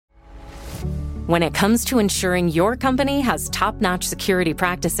When it comes to ensuring your company has top-notch security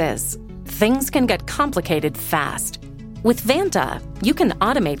practices, things can get complicated fast. With Vanta, you can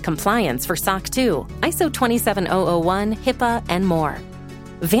automate compliance for SOC 2, ISO 27001, HIPAA, and more.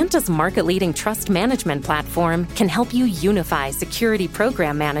 Vanta's market-leading trust management platform can help you unify security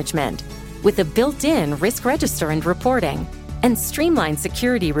program management with a built-in risk register and reporting, and streamline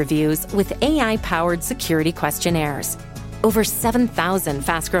security reviews with AI-powered security questionnaires. Over 7,000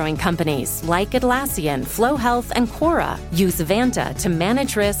 fast-growing companies like Atlassian, Flow Health, and Quora use Vanta to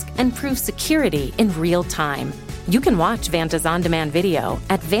manage risk and prove security in real time. You can watch Vanta's on-demand video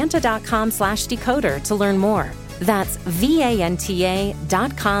at vanta.com/decoder to learn more. That's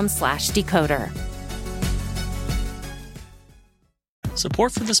vanta.com/decoder.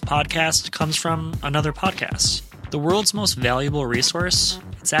 Support for this podcast comes from another podcast. The world's most valuable resource,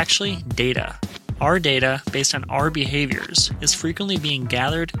 it's actually data. Our data, based on our behaviors, is frequently being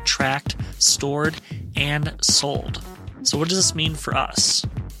gathered, tracked, stored, and sold. So what does this mean for us?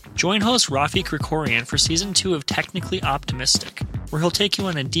 Join host Rafi Krikorian for Season 2 of Technically Optimistic, where he'll take you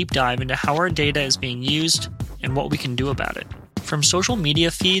on a deep dive into how our data is being used and what we can do about it. From social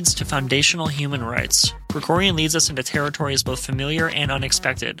media feeds to foundational human rights, Krikorian leads us into territories both familiar and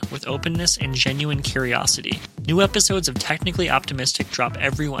unexpected, with openness and genuine curiosity. New episodes of Technically Optimistic drop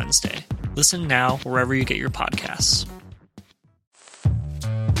every Wednesday. Listen now wherever you get your podcasts.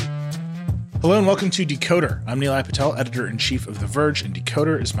 Hello and welcome to Decoder. I'm Nilay Patel, editor-in-chief of The Verge, and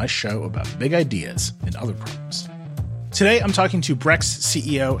Decoder is my show about big ideas and other problems. Today, I'm talking to Brex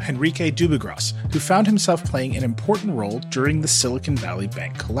CEO Henrique Dubugras, who found himself playing an important role during the Silicon Valley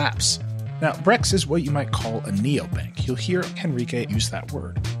Bank collapse. Now, Brex is what you might call a neobank. You'll hear Henrique use that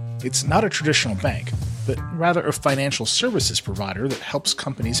word. It's not a traditional bank, but rather a financial services provider that helps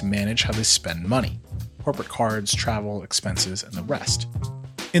companies manage how they spend money: corporate cards, travel, expenses, and the rest.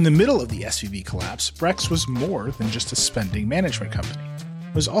 In the middle of the SVB collapse, Brex was more than just a spending management company.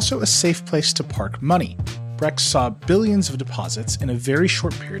 It was also a safe place to park money. Brex saw billions of deposits in a very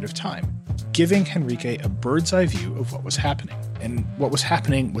short period of time, giving Henrique a bird's eye view of what was happening. And what was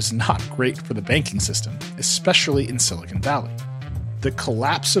happening was not great for the banking system, especially in Silicon Valley. The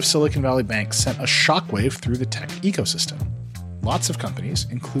collapse of Silicon Valley Bank sent a shockwave through the tech ecosystem. Lots of companies,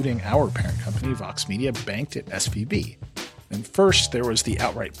 including our parent company, Vox Media, banked at SVB. And first, there was the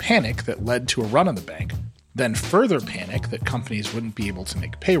outright panic that led to a run on the bank, then further panic that companies wouldn't be able to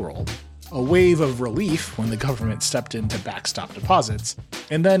make payroll, a wave of relief when the government stepped in to backstop deposits,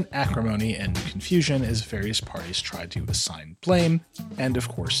 and then acrimony and confusion as various parties tried to assign blame and, of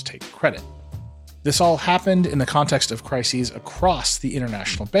course, take credit. This all happened in the context of crises across the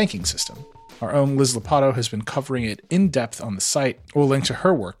international banking system. Our own Liz Lopato has been covering it in depth on the site. We'll link to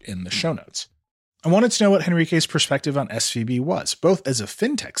her work in the show notes. I wanted to know what Henrique's perspective on SVB was, both as a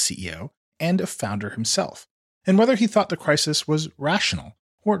fintech CEO and a founder himself, and whether he thought the crisis was rational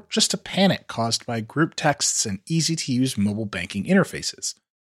or just a panic caused by group texts and easy-to-use mobile banking interfaces.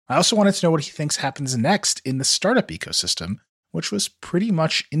 I also wanted to know what he thinks happens next in the startup ecosystem, which was pretty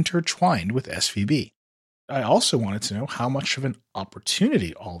much intertwined with SVB. I also wanted to know how much of an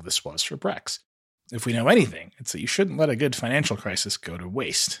opportunity all of this was for Brex. If we know anything, it's that you shouldn't let a good financial crisis go to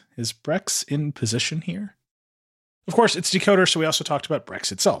waste. Is Brex in position here? Of course, it's Decoder, so we also talked about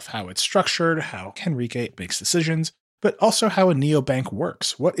Brex itself, how it's structured, how Henrique makes decisions, but also how a neobank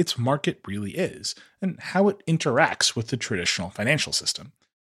works, what its market really is, and how it interacts with the traditional financial system.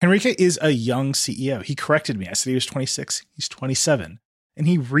 Henrique is a young CEO. He corrected me. I said he was 26. He's 27. And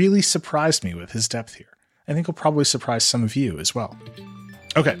he really surprised me with his depth here. I think he'll probably surprise some of you as well.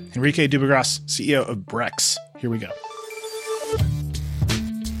 Okay, Henrique Dubugras, CEO of Brex. Here we go.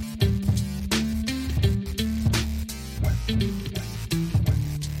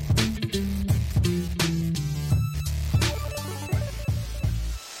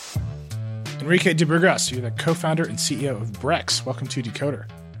 Henrique Dubugras, you're the co-founder and CEO of Brex. Welcome to Decoder.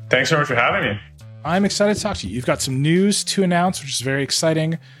 Thanks so much for having me. I'm excited to talk to you. You've got some news to announce, which is very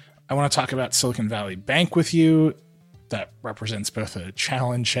exciting. I want to talk about Silicon Valley Bank with you. That represents both a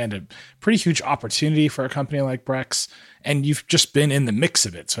challenge and a pretty huge opportunity for a company like Brex. And you've just been in the mix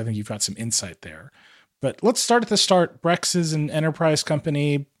of it, so I think you've got some insight there. But let's start at the start. Brex is an enterprise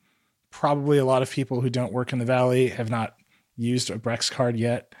company. Probably a lot of people who don't work in the Valley have not used a Brex card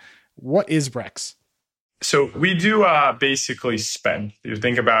yet. What is Brex? So we do basically spend. You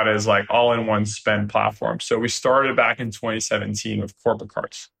think about it as like all-in-one spend platform. So we started back in 2017 with corporate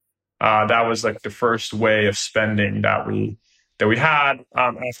cards. That was like the first way of spending that we had.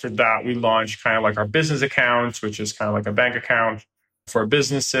 After that, we launched kind of like our business accounts, which is kind of like a bank account for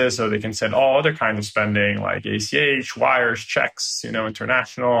businesses, so they can send all other kinds of spending like ACH, wires, checks,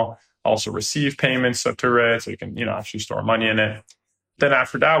 international. also receive payments through it. So you can, actually store money in it. Then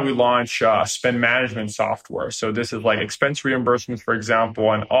after that, we launch spend management software. So this is like expense reimbursements, for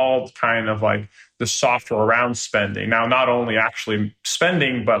example, and all kind of like the software around spending. Now, not only actually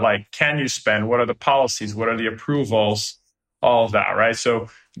spending, but like, can you spend? What are the policies? What are the approvals? All of that, right? So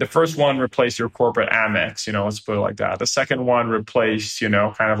the first one replaced your corporate Amex, let's put it like that. The second one replaced, kind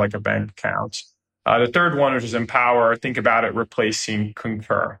of like a bank account. The third one, which is Empower, think about it replacing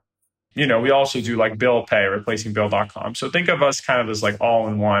Concur. We also do like bill pay, replacing bill.com. So think of us kind of as like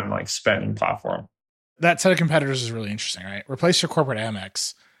all-in-one like spending platform. That set of competitors is really interesting, right? Replace your corporate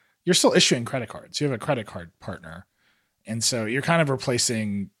Amex. You're still issuing credit cards. You have a credit card partner. And so you're kind of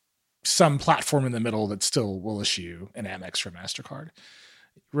replacing some platform in the middle that still will issue an Amex or MasterCard.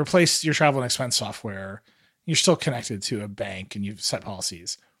 Replace your travel and expense software. You're still connected to a bank and you've set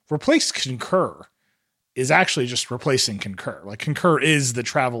policies. Replace Concur is actually just replacing Concur. Like Concur is the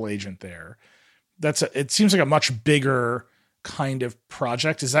travel agent there. It seems like a much bigger kind of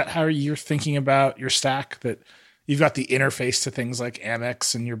project. Is that how you're thinking about your stack? That you've got the interface to things like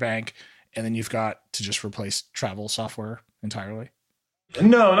Amex and your bank, and then you've got to just replace travel software entirely?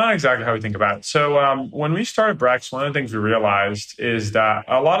 No, not exactly how we think about it. So when we started Brex, one of the things we realized is that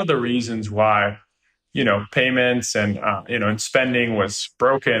a lot of the reasons why, payments and, and spending was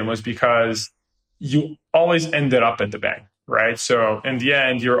broken was because you always ended up at the bank, right? So in the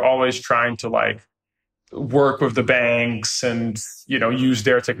end, you're always trying to like work with the banks and, use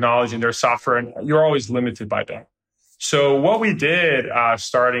their technology and their software, and you're always limited by that. So what we did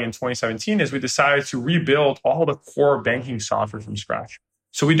starting in 2017 is we decided to rebuild all the core banking software from scratch.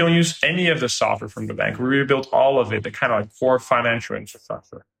 So we don't use any of the software from the bank. We rebuilt all of it, the kind of like core financial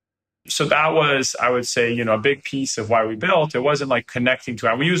infrastructure. So that was, I would say, a big piece of why we built. It wasn't like connecting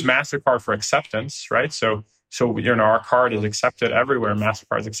to, we use MasterCard for acceptance, right? So our card is accepted everywhere.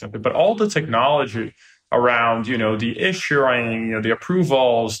 MasterCard is accepted, but all the technology around, the issuing, the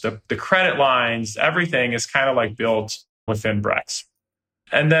approvals, the credit lines, everything is kind of like built within Brex.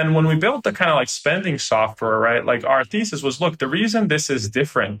 And then when we built the kind of like spending software, right, like our thesis was, look, the reason this is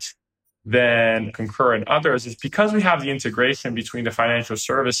different than Concur and others is because we have the integration between the financial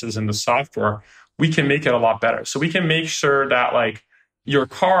services and the software, we can make it a lot better. So we can make sure that like your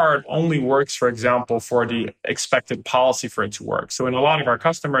card only works, for example, for the expected policy for it to work. So in a lot of our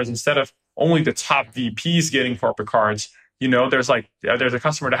customers, instead of only the top VPs getting corporate cards, there's a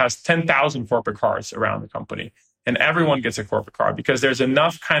customer that has 10,000 corporate cards around the company, and everyone gets a corporate card because there's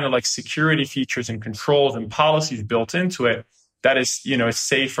enough kind of like security features and controls and policies built into it that is, it's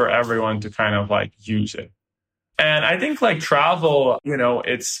safe for everyone to kind of like use it. And I think like travel,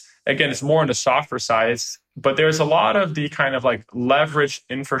 it's more on the software side, but there's a lot of the kind of like leveraged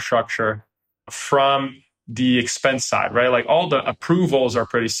infrastructure from the expense side, right? Like all the approvals are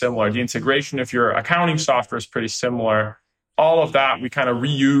pretty similar. The integration of your accounting software is pretty similar. All of that we kind of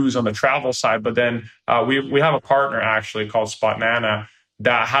reuse on the travel side, but then we have a partner actually called Spotnana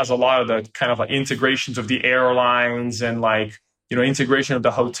that has a lot of the kind of like integrations of the airlines and like, integration of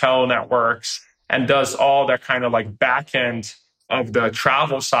the hotel networks, and does all that kind of like back end of the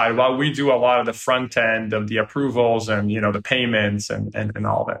travel side while we do a lot of the front end of the approvals and, the payments and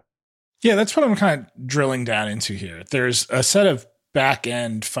all that. Yeah, that's what I'm kind of drilling down into here. There's a set of back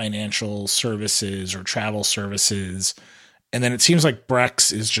end financial services or travel services. And then it seems like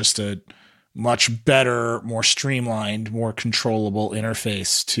Brex is just a much better, more streamlined, more controllable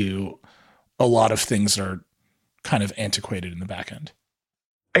interface to a lot of things that are kind of antiquated in the back end.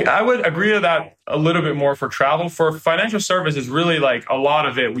 I would agree with that a little bit more for travel. For financial services, really like a lot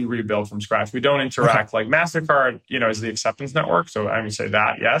of it we rebuild from scratch. We don't interact. Like MasterCard, is the acceptance network. So I would say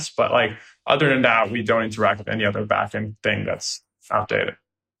that, yes. But like other than that, we don't interact with any other backend thing that's outdated.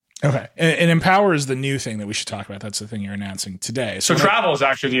 Okay. And Empower is the new thing that we should talk about. That's the thing you're announcing today. So travel is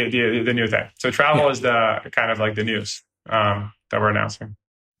actually the new thing. So travel is the kind of like the news that we're announcing.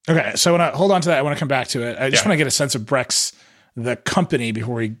 Okay. So when I hold on to that, I want to come back to it. I just want to get a sense of Brex, the company,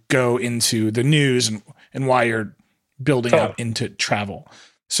 before we go into the news and why you're building up into travel.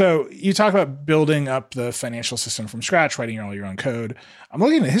 So you talk about building up the financial system from scratch, writing all your own code. I'm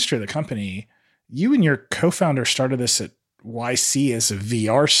looking at the history of the company. You and your co-founder started this at YC as a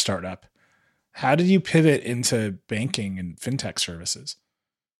VR startup. How did you pivot into banking and fintech services?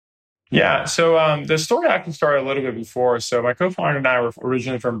 Yeah, so the story actually started a little bit before. So my co-founder and I were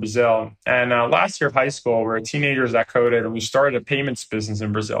originally from Brazil. And last year of high school, we were teenagers that coded, and we started a payments business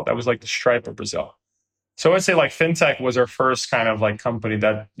in Brazil. That was like the Stripe of Brazil. So I'd say like fintech was our first kind of like company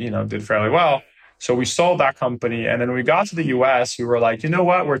that, did fairly well. So we sold that company. And then when we got to the US, we were like, you know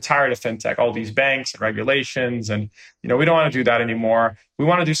what? We're tired of fintech, all these banks and regulations. And, we don't want to do that anymore. We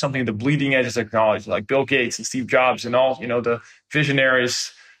want to do something at the bleeding edge of technology, like Bill Gates and Steve Jobs and all, the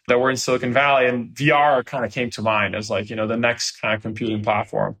visionaries that were in Silicon Valley. And VR kind of came to mind as like, the next kind of computing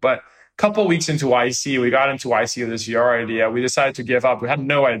platform. But a couple of weeks into IC, we got into IC with this VR idea. We decided to give up. We had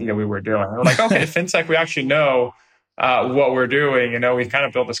no idea we were doing. We're like, okay, fintech, we actually know what we're doing. We kind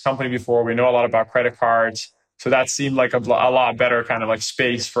of built this company before. We know a lot about credit cards. So that seemed like a lot better kind of like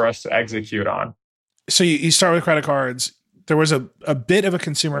space for us to execute on. So you start with credit cards. There was a bit of a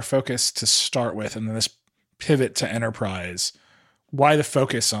consumer focus to start with, and then this pivot to enterprise. Why the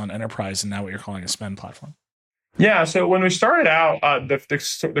focus on enterprise and now what you're calling a spend platform? Yeah, so when we started out, the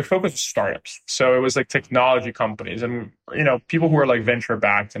focus was startups. So it was like technology companies and, people who were like venture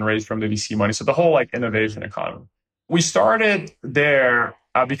backed and raised from the VC money. So the whole like innovation economy. We started there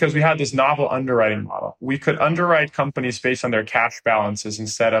because we had this novel underwriting model. We could underwrite companies based on their cash balances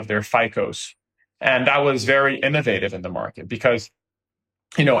instead of their FICOs. And that was very innovative in the market because,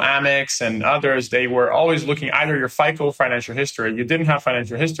 Amex and others, they were always looking either your FICO financial history. You didn't have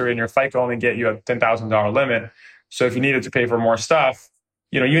financial history and your FICO only get you a $10,000 limit. So if you needed to pay for more stuff,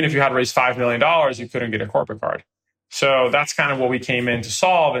 even if you had raised $5 million, you couldn't get a corporate card. So that's kind of what we came in to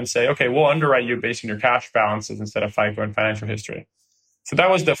solve and say, okay, we'll underwrite you based on your cash balances instead of FICO and financial history. So that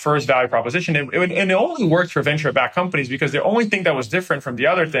was the first value proposition. And it only worked for venture-backed companies because the only thing that was different from the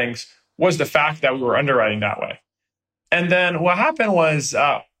other things was the fact that we were underwriting that way. And then what happened was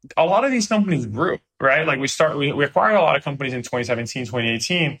a lot of these companies grew, right? Like we acquired a lot of companies in 2017,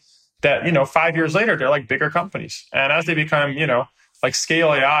 2018 that, 5 years later, they're like bigger companies. And as they become, like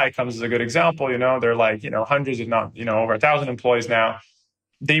Scale AI comes as a good example, they're like, hundreds, if not, over 1,000 employees now.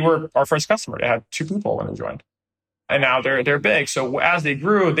 They were our first customer. They had 2 people when they joined. And now they're big. So as they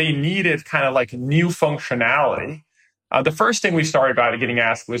grew, they needed kind of like new functionality. The first thing we started about getting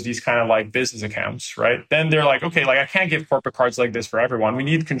asked was these kind of like business accounts, right? Then they're like, okay, like I can't give corporate cards like this for everyone. We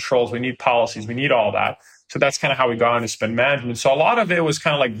need controls, we need policies, we need all that. So that's kind of how we got into spend management. So a lot of it was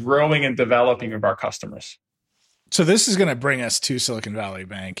kind of like growing and developing with our customers. So this is going to bring us to Silicon Valley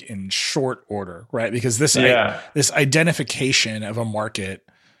Bank in short order, right? Because this identification of a market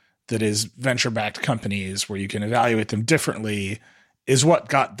that is venture-backed companies where you can evaluate them differently is what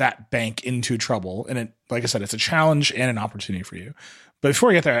got that bank into trouble. And it, like I said, it's a challenge and an opportunity for you. But before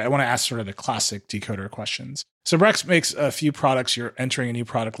we get there, I want to ask sort of the classic Decoder questions. So Brex makes a few products. You're entering a new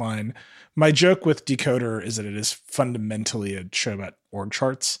product line. My joke with Decoder is that it is fundamentally a show about org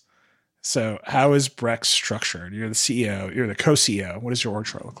charts. So how is Brex structured? You're the CEO, you're the co-CEO. What does your org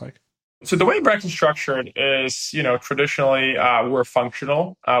chart look like? So the way Brex is structured is, traditionally we're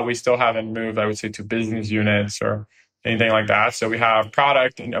functional. We still haven't moved, I would say, to business units or anything like that. So we have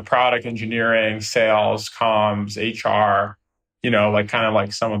product engineering, sales, comms, HR, like kind of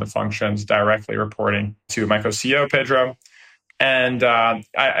like some of the functions directly reporting to my co-CEO, Pedro. And,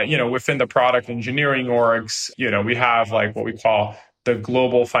 within the product engineering orgs, we have like what we call the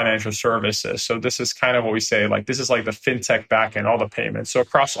global financial services. So this is kind of what we say, like, this is like the fintech backend, all the payments. So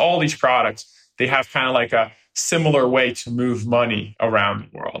across all these products, they have kind of like a similar way to move money around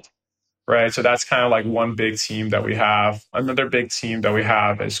the world, right? So that's kind of like one big team that we have. Another big team that we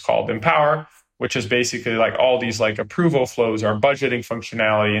have is called Empower, which is basically like all these like approval flows, our budgeting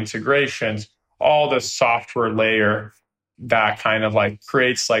functionality, integrations, all the software layer that kind of like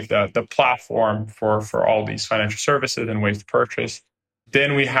creates like the platform for all these financial services and ways to purchase.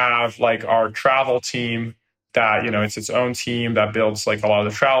 Then we have like our travel team that, it's its own team that builds like a lot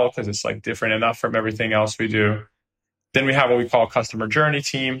of the travel because it's like different enough from everything else we do. Then we have what we call customer journey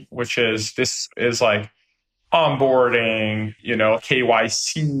team, which is like onboarding,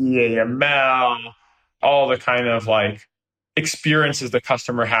 KYC, AML, all the kind of like experiences the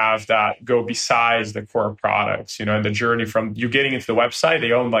customer have that go besides the core products, and the journey from you getting into the website,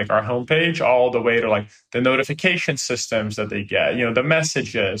 they own like our homepage, all the way to like the notification systems that they get, the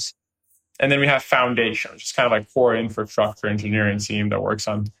messages. And then we have foundation, which is kind of like core infrastructure engineering team that works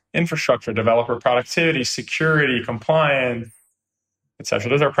on infrastructure, developer productivity, security, compliance, etc.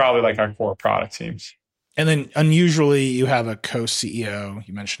 Those are probably like our core product teams. And then unusually you have a co-CEO.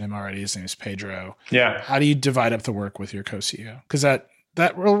 You mentioned him already. His name is Pedro. Yeah. How do you divide up the work with your co-CEO? Because that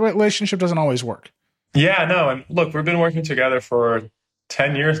relationship doesn't always work. Yeah, no. And look, we've been working together for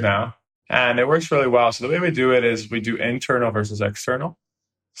 10 years now, and it works really well. So the way we do it is we do internal versus external.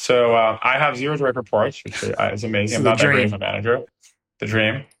 So I have 0 direct reports, which is amazing. I'm not that great of a manager, the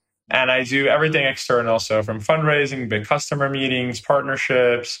dream. And I do everything external. So from fundraising, big customer meetings,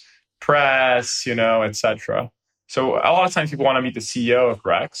 partnerships, press, etc. So a lot of times people want to meet the CEO of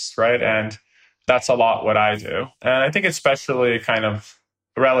Brex, right? And That's a lot what I do. And I think especially kind of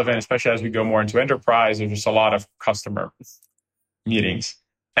relevant, especially as we go more into enterprise, there's just a lot of customer meetings.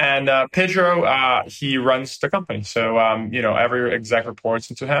 And Pedro, he runs the company. So, every exec reports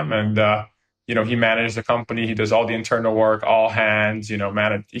into him, and, he manages the company. He does all the internal work, all hands,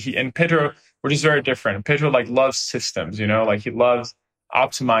 and Pedro, we're just very different. Pedro loves systems, he loves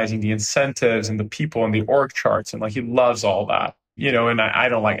optimizing the incentives and the people and the org charts. And he loves all that, and I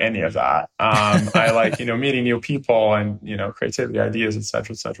don't like any of that. I like, meeting new people and, creativity, ideas, et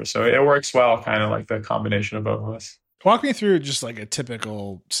cetera, et cetera. So it works well, kind of like the combination of both of us. Walk me through just a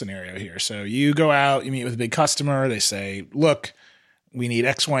typical scenario here. So you go out, you meet with a big customer. They say, look, we need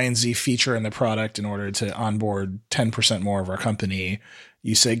X, Y, and Z feature in the product in order to onboard 10% more of our company.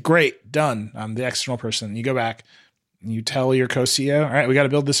 You say, great, done. I'm the external person. You go back and you tell your co-CEO, all right, we got to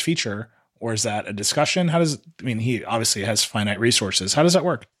build this feature. Or is that a discussion? He obviously has finite resources. How does that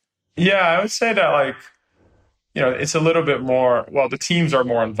work? Yeah, I would say that it's a little bit more, the teams are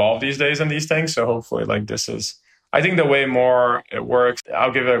more involved these days in these things. So hopefully I think the way more it works,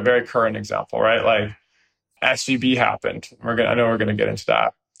 I'll give a very current example, right? SVB happened. I know we're going to get into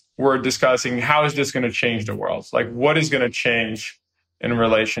that. We're discussing how is this going to change the world? What is going to change in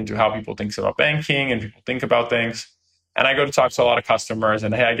relation to how people think about banking and people think about things? And I go to talk to a lot of customers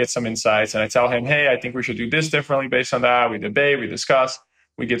and, hey, I get some insights and I tell him, hey, I think we should do this differently based on that. We debate, we discuss,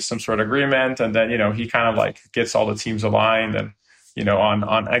 we get some sort of agreement. And then, he kind of gets all the teams aligned and,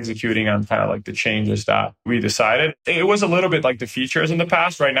 on executing on kind of the changes that we decided. It was a little bit like the features in the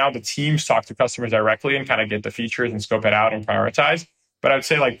past. Right now, the teams talk to customers directly and kind of get the features and scope it out and prioritize. But I would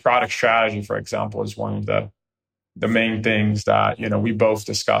say product strategy, for example, is one of the main things that, we both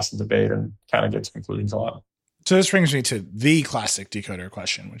discuss and debate and kind of get to conclusions a lot. So this brings me to the classic decoder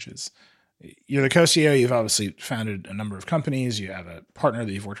question, which is you're the co-CEO. You've obviously founded a number of companies. You have a partner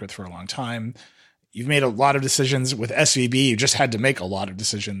that you've worked with for a long time. You've made a lot of decisions with SVB. You just had to make a lot of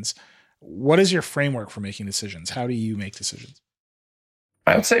decisions. What is your framework for making decisions? How do you make decisions?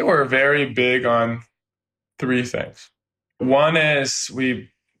 I would say we're very big on three things. One is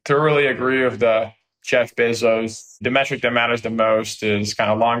we thoroughly agree with the Jeff Bezos. The metric that matters the most is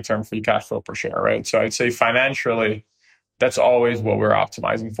kind of long-term free cash flow per share, right? So I'd say financially, that's always what we're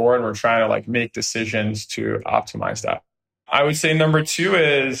optimizing for. And we're trying to make decisions to optimize that. I would say number two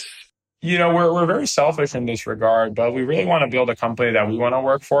is, we're very selfish in this regard, but we really want to build a company that we want to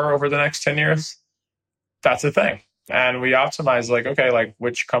work for over the next 10 years. That's the thing. And we optimize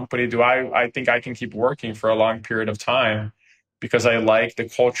which company do I think I can keep working for a long period of time because I like the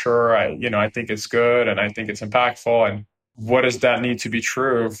culture. I think it's good and I think it's impactful. And what does that need to be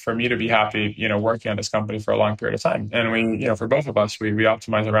true for me to be happy, working on this company for a long period of time? And we, for both of us, we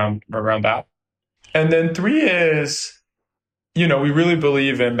optimize around that. And then three is, we really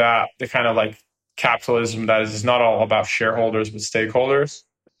believe in that the kind of capitalism that is not all about shareholders, but stakeholders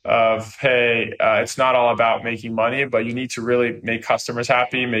of, hey, it's not all about making money, but you need to really make customers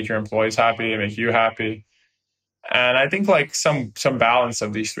happy, make your employees happy, and make you happy. And I think some balance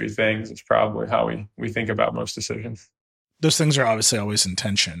of these three things is probably how we think about most decisions. Those things are obviously always in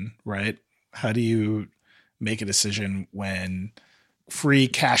tension, right? How do you make a decision when free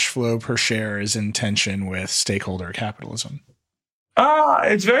cash flow per share is in tension with stakeholder capitalism?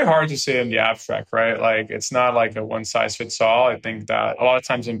 It's very hard to say in the abstract, right? It's not a one size fits all. I think that a lot of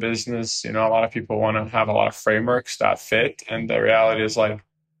times in business, a lot of people want to have a lot of frameworks that fit. And the reality is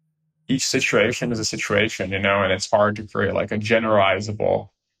each situation is a situation, and it's hard to create a generalizable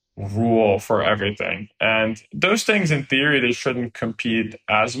rule for everything. And those things in theory, they shouldn't compete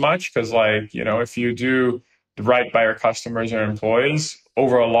as much because if you do right by your customers or employees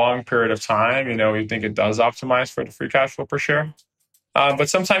over a long period of time, you think it does optimize for the free cash flow per share. But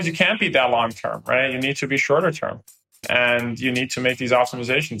sometimes you can't be that long term, right? You need to be shorter term and you need to make these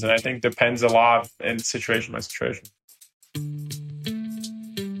optimizations. And I think it depends a lot in situation by situation.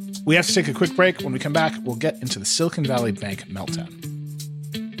 We have to take a quick break. When we come back, we'll get into the Silicon Valley Bank meltdown.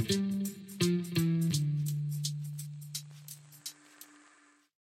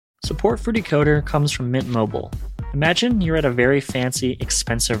 Support for Decoder comes from Mint Mobile. Imagine you're at a very fancy,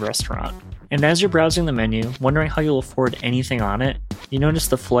 expensive restaurant. And as you're browsing the menu, wondering how you'll afford anything on it, you notice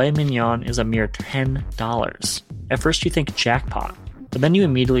the filet mignon is a mere $10. At first you think jackpot, but then you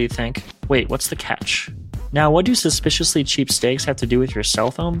immediately think, wait, what's the catch? Now, what do suspiciously cheap steaks have to do with your cell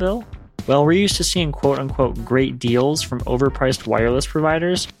phone bill? Well, we're used to seeing quote-unquote great deals from overpriced wireless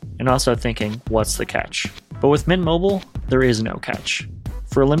providers and also thinking, what's the catch? But with Mint Mobile, there is no catch.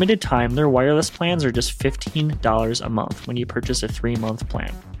 For a limited time, their wireless plans are just $15 a month when you purchase a 3-month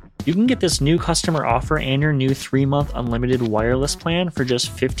plan. You can get this new customer offer and your new 3-month unlimited wireless plan for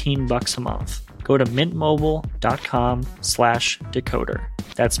just $15 a month. Go to mintmobile.com/decoder.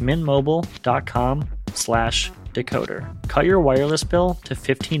 That's mintmobile.com/decoder. Cut your wireless bill to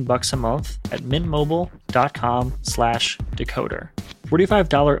 $15 a month at mintmobile.com/decoder.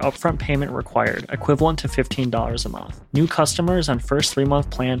 $45 upfront payment required, equivalent to $15 a month. New customers on first 3-month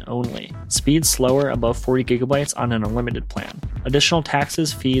plan only. Speed slower above 40 gigabytes on an unlimited plan. Additional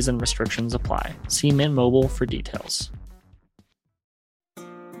taxes, fees, and restrictions apply. See Mint Mobile for details.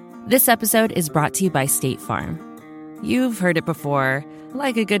 This episode is brought to you by State Farm. You've heard it before.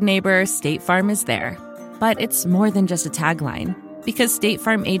 Like a good neighbor, State Farm is there. But it's more than just a tagline. Because State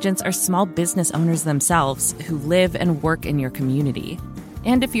Farm agents are small business owners themselves who live and work in your community.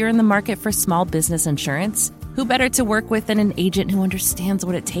 And if you're in the market for small business insurance, who better to work with than an agent who understands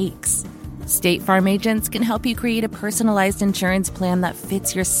what it takes? State Farm agents can help you create a personalized insurance plan that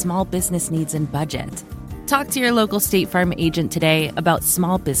fits your small business needs and budget. Talk to your local State Farm agent today about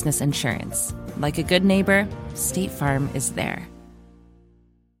small business insurance. Like a good neighbor, State Farm is there.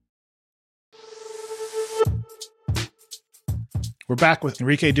 We're back with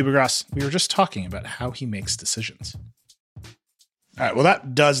Henrique Dubugras. We were just talking about how he makes decisions. All right, well,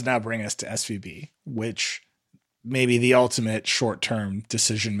 that does now bring us to SVB, which may be the ultimate short-term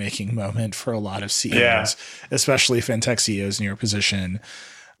decision-making moment for a lot of CEOs, especially fintech CEOs in your position.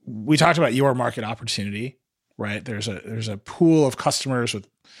 We talked about your market opportunity, right? There's a pool of customers with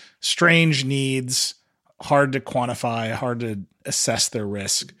strange needs, hard to quantify, hard to assess their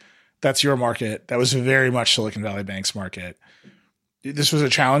risk. That's your market. That was very much Silicon Valley Bank's market. This was a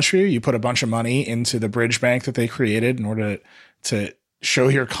challenge for you. You put a bunch of money into the bridge bank that they created in order to show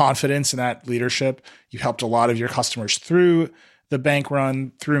your confidence in that leadership. You helped a lot of your customers through the bank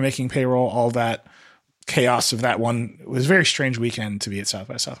run, through making payroll, all that chaos of that one. It was a very strange weekend to be at South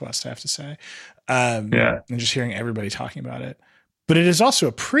by Southwest, I have to say. And just hearing everybody talking about it. But it is also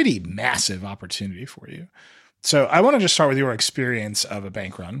a pretty massive opportunity for you. So I want to just start with your experience of a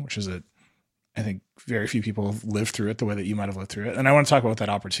bank run, which is I think very few people have lived through it the way that you might have lived through it. And I want to talk about what that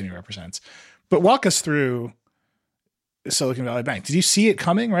opportunity represents. But walk us through Silicon Valley Bank. Did you see it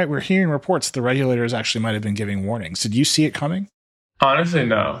coming, right? We're hearing reports the regulators actually might have been giving warnings. Did you see it coming? Honestly,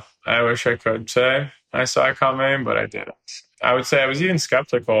 no. I wish I could say I saw it coming, but I didn't. I would say I was even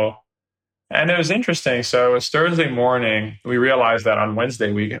skeptical. And it was interesting. So it was Thursday morning. We realized that on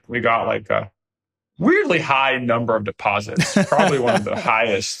Wednesday, we got like a weirdly high number of deposits, probably one of the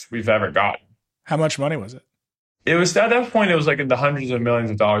highest we've ever gotten. How much money was it? It was at that point, it was like in the hundreds of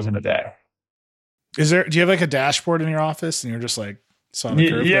millions of dollars in a day. Do you have like a dashboard in your office and you're just like on the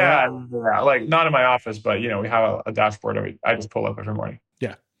curve? Yeah, like not in my office, but we have a dashboard I just pull up every morning.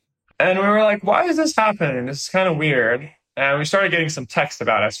 Yeah. And we were like, why is this happening? This is kind of weird. And we started getting some text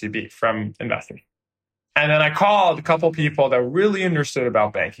about SVB from investors. And then I called a couple people that really understood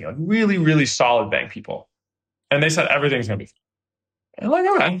about banking, like really, really solid bank people. And they said, everything's going to be fine. And like,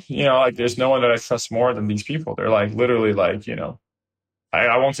 okay, like there's no one that I trust more than these people. They're like, literally like,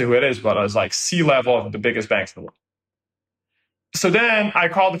 I won't say who it is, but I was like C-level of the biggest banks in the world. So then I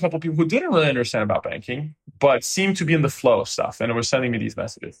called a couple people who didn't really understand about banking, but seemed to be in the flow of stuff. And were sending me these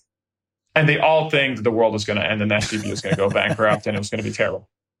messages. And they all think that the world was going to end and SVB was going to go bankrupt and it was going to be terrible.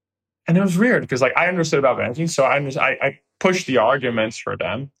 And it was weird because like I understood about banking. So I pushed the arguments for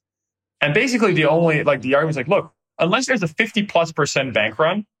them. And basically the argument's like, look, unless there's a 50+% bank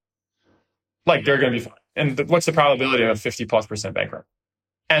run, like they're going to be fine. And what's the probability of a 50+% bank run?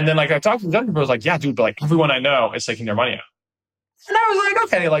 And then like I talked to the people, I was like, yeah, dude, but like everyone I know is taking their money out. And I was like,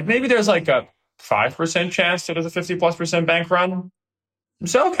 okay, like maybe there's like a 5% chance that there's a 50+% bank run.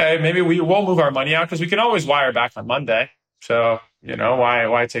 So, okay, maybe we will move our money out because we can always wire back on Monday. So,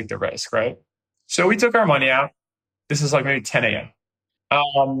 why take the risk, right? So we took our money out. This is like maybe 10 a.m.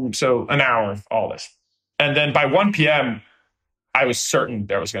 So an hour of all this. And then by 1 p.m., I was certain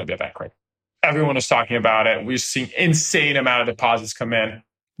there was going to be a bank run. Everyone was talking about it. We were seeing insane amount of deposits come in.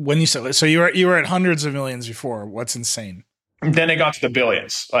 When you said so, you were at hundreds of millions before. What's insane? And then it got to the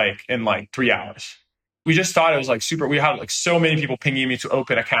billions, like in like 3 hours. We just thought it was like super. We had like so many people pinging me to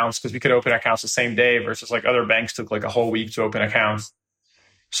open accounts because we could open accounts the same day versus like other banks took like a whole week to open accounts.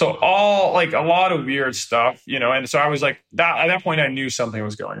 So all like a lot of weird stuff, And so I was like that at that point I knew something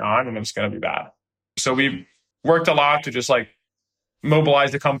was going on and it was going to be bad. So we worked a lot to just like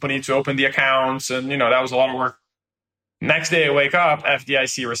mobilize the company to open the accounts, and that was a lot of work. Next day I wake up,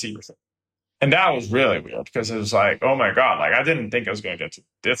 FDIC receivership. And that was really weird because it was like, oh my God, like I didn't think it was going to get to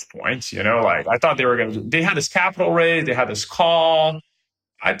this point, like I thought they had this capital raise, they had this call.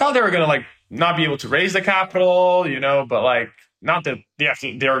 I thought they were going to like not be able to raise the capital, but like not that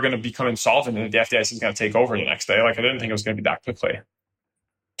they were going to become insolvent and the FDIC is going to take over the next day. Like I didn't think it was going to be that quickly.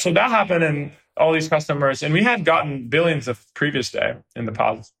 So that happened, and all these customers, and we had gotten billions the previous day in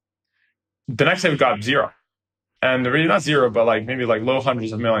deposits. The next day we got zero. And really not zero, but like maybe like low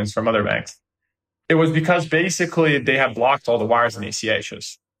hundreds of millions from other banks. It was because basically they had blocked all the wires and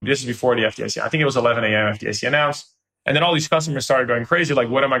ACHs. This is before the FDIC. I think it was 11 a.m. FDIC announced. And then all these customers started going crazy. Like,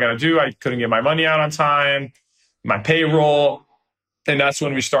 what am I going to do? I couldn't get my money out on time, my payroll. And that's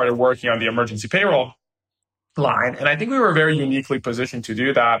when we started working on the emergency payroll line. And I think we were very uniquely positioned to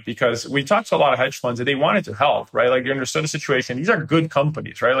do that because we talked to a lot of hedge funds and they wanted to help, right? Like they understood the situation. These are good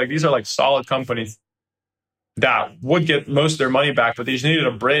companies, right? Like these are like solid companies that would get most of their money back, but they just needed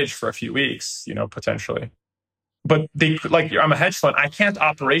a bridge for a few weeks, potentially. But I'm a hedge fund. I can't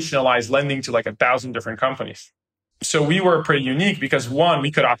operationalize lending to like 1,000 different companies. So we were pretty unique because one,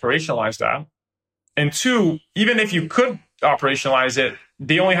 we could operationalize that. And two, even if you could operationalize it,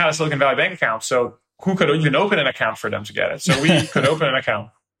 they only had a Silicon Valley bank account. So who could even open an account for them to get it? So we could open an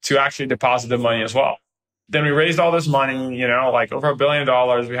account to actually deposit the money as well. Then we raised all this money, like over $1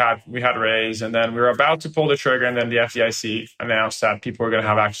 billion we had raised. And then we were about to pull the trigger. And then the FDIC announced that people were going to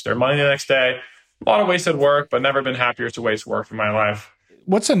have access to their money the next day. A lot of wasted work, but never been happier to waste work in my life.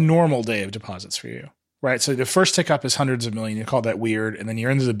 What's a normal day of deposits for you? Right. So the first tick up is hundreds of million. You called that weird. And then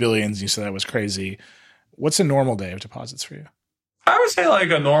you're into the billions. You said that was crazy. What's a normal day of deposits for you? I would say like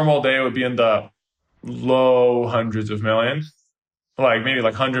a normal day would be in the low hundreds of millions, like maybe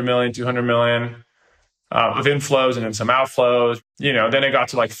like 100 million, 200 million of inflows and then some outflows. Then it got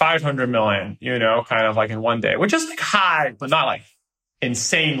to like 500 million, kind of like in one day, which is like high, but not like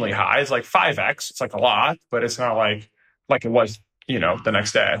insanely high. It's like 5x. It's like a lot, but it's not like it was, the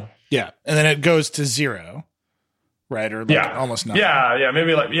next day. Yeah. And then it goes to zero, right? Or like almost nothing. Yeah.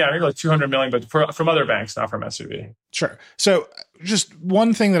 Maybe like 200 million, but from other banks, not from SVB. Sure. So just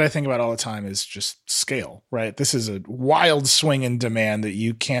one thing that I think about all the time is just scale, right? This is a wild swing in demand that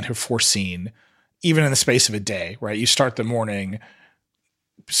you can't have foreseen, even in the space of a day, right? You start the morning,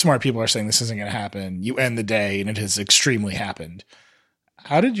 smart people are saying this isn't going to happen. You end the day and it has extremely happened.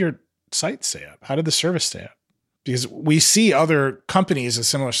 How did your site stay up? How did the service stay up? Because we see other companies in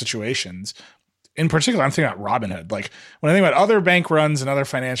similar situations. In particular, I'm thinking about Robinhood. Like when I think about other bank runs and other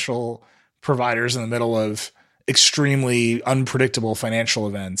financial providers in the middle of extremely unpredictable financial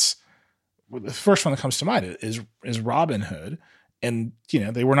events, the first one that comes to mind is Robinhood. And,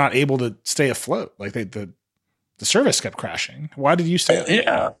 they were not able to stay afloat. Like the service kept crashing. Why did you stay up?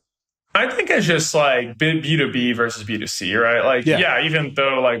 Yeah. I think it's just like B2B versus B2C, right? Like, even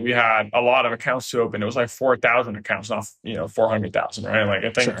though like we had a lot of accounts to open, it was like 4,000 accounts, not, 400,000, right? Like,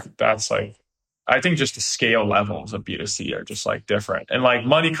 I think that's like, I think just the scale levels of B2C are just like different. And like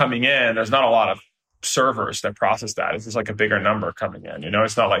money coming in, there's not a lot of servers that process that. It's just like a bigger number coming in,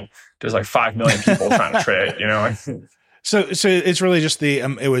 it's not like there's like 5 million people trying to trade, So it's really just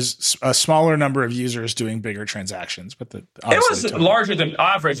it was a smaller number of users doing bigger transactions, but it was larger than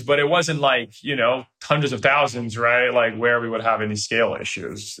average, but it wasn't like, hundreds of thousands, right? Like where we would have any scale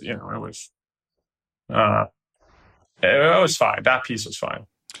issues, it was fine. That piece was fine.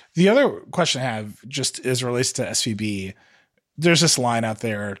 The other question I have just as relates to SVB, there's this line out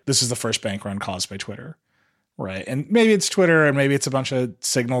there. This is the first bank run caused by Twitter, right? And maybe it's Twitter and maybe it's a bunch of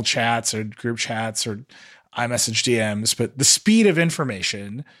Signal chats or group chats or iMessage DMs, but the speed of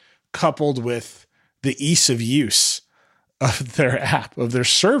information coupled with the ease of use of their app, of their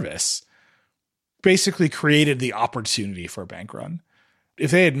service, basically created the opportunity for a bank run.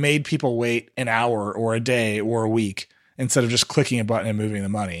 If they had made people wait an hour or a day or a week instead of just clicking a button and moving the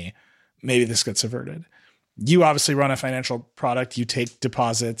money, maybe this gets averted. You obviously run a financial product. You take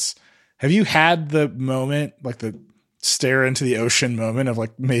deposits. Have you had the moment, like the stare into the ocean moment of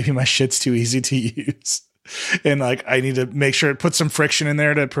like, maybe my shit's too easy to use? And like, I need to make sure it puts some friction in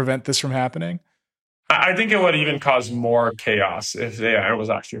there to prevent this from happening? I think it would even cause more chaos if it was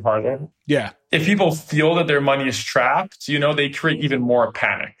actually harder. Yeah. If people feel that their money is trapped, they create even more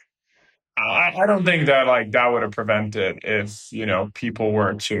panic. I don't think that like that would have prevented if, people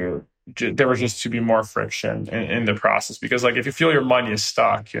were to, there was just to be more friction in the process. Because like, if you feel your money is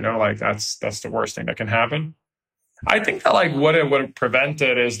stuck, like that's the worst thing that can happen. I think that like what it would have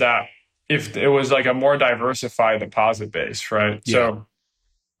prevented is that if it was like a more diversified deposit base, right? Yeah. So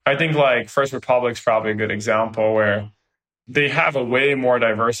I think like First Republic's probably a good example where they have a way more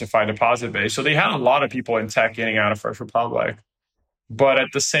diversified deposit base. So they had a lot of people in tech getting out of First Republic. But at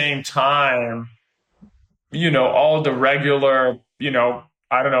the same time, all the regular,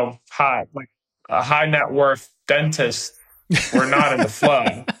 high net worth dentists were not in the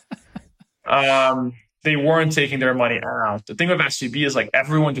flow. they weren't taking their money out. The thing with SVB is like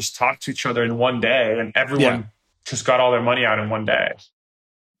everyone just talked to each other in one day and everyone just got all their money out in one day.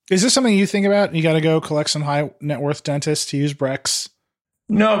 Is this something you think about? You got to go collect some high net worth dentist to use Brex?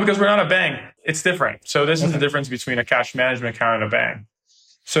 No, because we're not a bank. It's different. So this is the difference between a cash management account and a bank.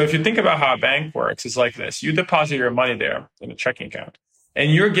 So if you think about how a bank works, it's like this. You deposit your money there in a checking account,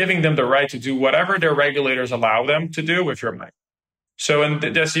 and you're giving them the right to do whatever their regulators allow them to do with your money. So in the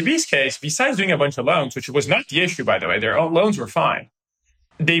SVB's case, besides doing a bunch of loans, which was not the issue, by the way, their own loans were fine.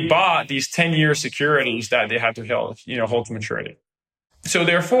 They bought these 10-year securities that they had to hold to maturity. So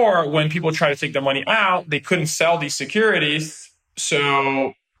therefore, when people try to take their money out, they couldn't sell these securities.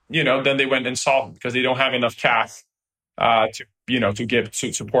 So, then they went insolvent because they don't have enough cash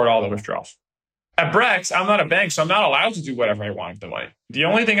to support all the withdrawals. At Brex, I'm not a bank, so I'm not allowed to do whatever I want with the money. The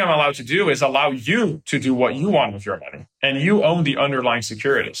only thing I'm allowed to do is allow you to do what you want with your money, and you own the underlying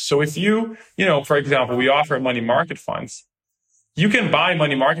securities. So if you, for example, we offer money market funds, you can buy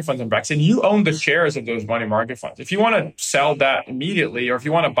money market funds in Brex, and you own the shares of those money market funds. If you want to sell that immediately, or if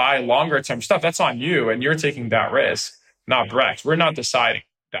you want to buy longer term stuff, that's on you, and you're taking that risk, not Brex. We're not deciding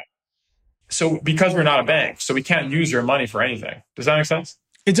that. So because we're not a bank, so we can't use your money for anything. Does that make sense?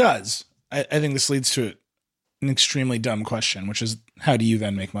 It does. I think this leads to an extremely dumb question, which is, how do you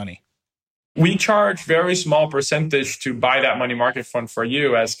then make money? We charge very small percentage to buy that money market fund for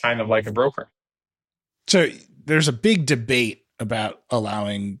you as kind of like a broker. So there's a big debate about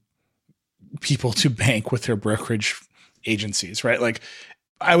allowing people to bank with their brokerage agencies, right? Like,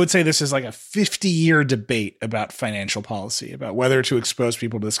 I would say this is like a 50-year debate about financial policy, about whether to expose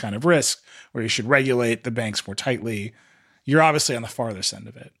people to this kind of risk, or you should regulate the banks more tightly. You're obviously on the farthest end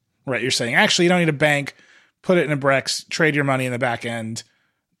of it, right? You're saying, actually, you don't need a bank, put it in a Brex, trade your money in the back end.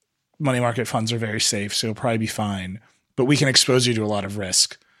 Money market funds are very safe, so you'll probably be fine. But we can expose you to a lot of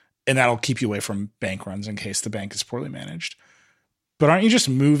risk, and that'll keep you away from bank runs in case the bank is poorly managed. But aren't you just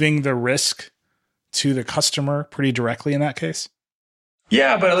moving the risk to the customer pretty directly in that case?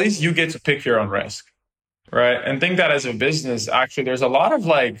 Yeah, but at least you get to pick your own risk, right? And think that as a business, actually, there's a lot of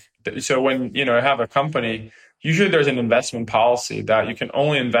so when, I have a company, usually there's an investment policy that you can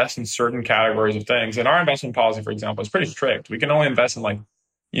only invest in certain categories of things. And our investment policy, for example, is pretty strict. We can only invest in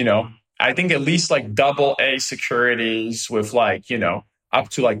I think at least AA securities with up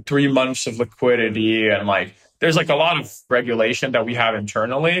to 3 months of liquidity. And there's a lot of regulation that we have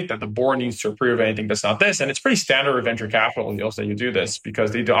internally that the board needs to approve anything that's not this. And it's pretty standard with venture capital deals that you do this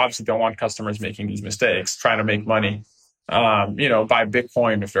because they obviously don't want customers making these mistakes, trying to make money, buy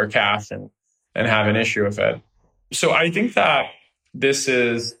Bitcoin with their cash and have an issue with it. So I think that this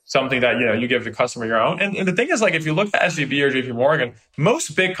is something that, you give the customer your own. And the thing is, if you look at SVB or JP Morgan,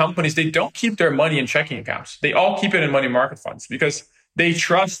 most big companies, they don't keep their money in checking accounts. They all keep it in money market funds because they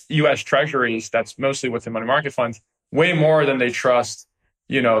trust U.S. treasuries, that's mostly within money market funds, way more than they trust,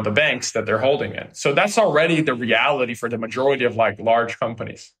 the banks that they're holding in. So that's already the reality for the majority of large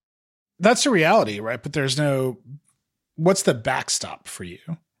companies. That's the reality, right? But what's the backstop for you,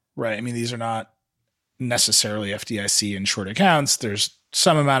 right? I mean, these are not necessarily FDIC insured accounts. There's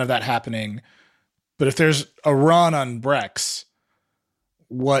some amount of that happening. But if there's a run on Brex,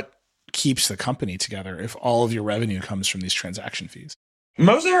 what keeps the company together if all of your revenue comes from these transaction fees?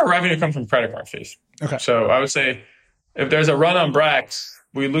 Most of our revenue comes from credit card fees. Okay. So I would say if there's a run on Brex,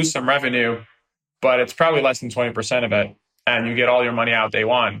 we lose some revenue, but it's probably less than 20% of it. And you get all your money out day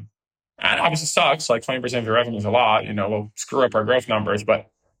one. And obviously sucks, 20% of your revenue is a lot. We'll screw up our growth numbers,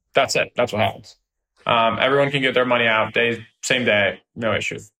 but that's it. That's what happens. Everyone can get their money out same day, no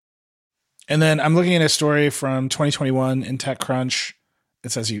issues. And then I'm looking at a story from 2021 in TechCrunch.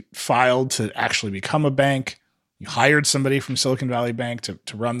 It says you filed to actually become a bank. You hired somebody from Silicon Valley Bank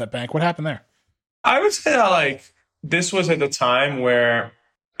to run that bank. What happened there? I would say that this was at the time where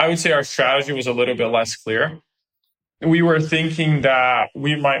I would say our strategy was a little bit less clear. We were thinking that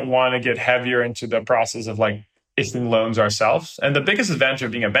we might want to get heavier into the process of issuing loans ourselves. And the biggest advantage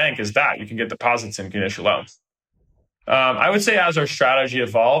of being a bank is that you can get deposits and you can issue loans. I would say as our strategy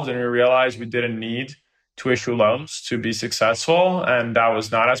evolved and we realized we didn't need to issue loans to be successful, and that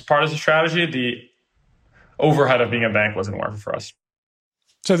was not as part of the strategy, the overhead of being a bank wasn't working for us.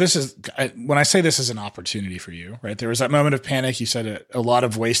 So when I say this is an opportunity for you, right? There was that moment of panic. You said a lot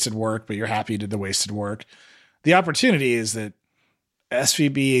of wasted work, but you're happy you did the wasted work. The opportunity is that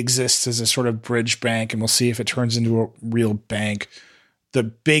SVB exists as a sort of bridge bank, and we'll see if it turns into a real bank. The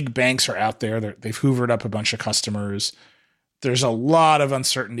big banks are out there. They've hoovered up a bunch of customers. There's a lot of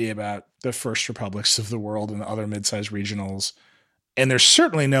uncertainty about the First Republics of the world and the other mid-sized regionals. And there's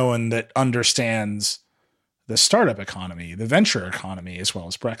certainly no one that understands the startup economy, the venture economy, as well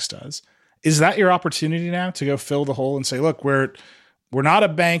as Brex does. Is that your opportunity now to go fill the hole and say, look, we're not a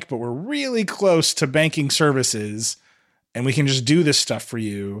bank, but we're really close to banking services and we can just do this stuff for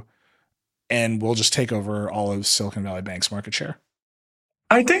you and we'll just take over all of Silicon Valley Bank's market share?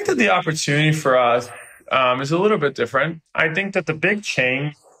 I think that the opportunity for us is a little bit different. I think that the big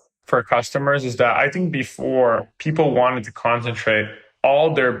change for customers is that I think before people wanted to concentrate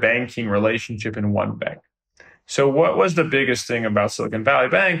all their banking relationship in one bank. So what was the biggest thing about Silicon Valley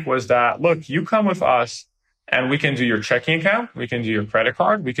Bank was that, look, you come with us and we can do your checking account, we can do your credit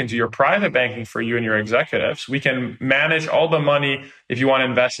card, we can do your private banking for you and your executives. We can manage all the money if you want to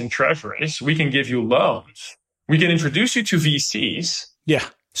invest in treasuries. We can give you loans. We can introduce you to VCs. Yeah.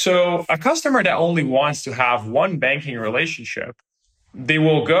 So a customer that only wants to have one banking relationship, they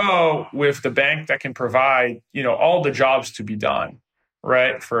will go with the bank that can provide, all the jobs to be done,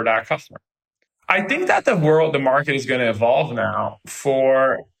 right, for that customer. I think that the market is going to evolve now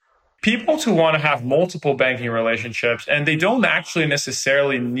for people to want to have multiple banking relationships, and they don't actually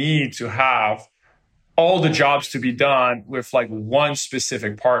necessarily need to have all the jobs to be done with like one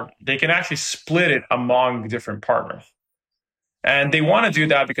specific partner. They can actually split it among different partners. And they want to do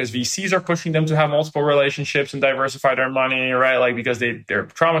that because VCs are pushing them to have multiple relationships and diversify their money, right? Like because they're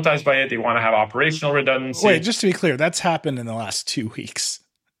traumatized by it. They want to have operational redundancy. Wait, just to be clear, that's happened in the last 2 weeks.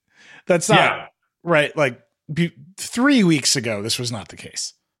 That's not right. Like 3 weeks ago, this was not the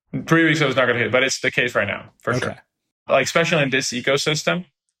case. 3 weeks ago was not going to hit, but it's the case right now for sure. Like especially in this ecosystem,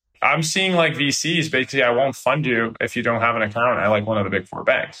 I'm seeing like VCs basically, I won't fund you if you don't have an account at like one of the big four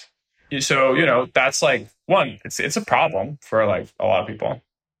banks. So, that's like one, it's a problem for like a lot of people,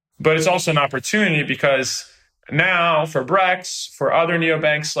 but it's also an opportunity because now for Brex, for other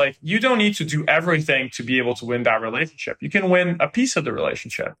neobanks, like you don't need to do everything to be able to win that relationship. You can win a piece of the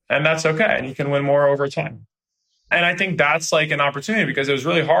relationship and that's okay. And you can win more over time. And I think that's like an opportunity because it was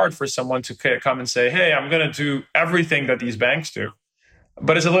really hard for someone to come and say, hey, I'm going to do everything that these banks do.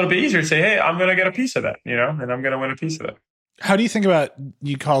 But it's a little bit easier to say, hey, I'm going to get a piece of it, and I'm going to win a piece of it. How do you think about,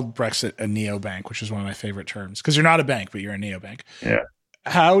 you called Brexit a neobank, which is one of my favorite terms, because you're not a bank, but you're a neobank. Yeah.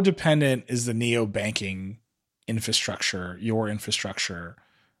 How dependent is the neobanking infrastructure, your infrastructure,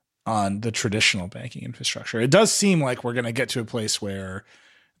 on the traditional banking infrastructure? It does seem like we're going to get to a place where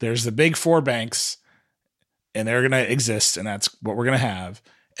there's the big four banks and they're going to exist and that's what we're going to have.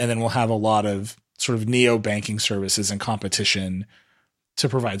 And then we'll have a lot of sort of neobanking services and competition to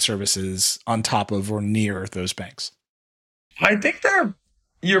provide services on top of or near those banks. I think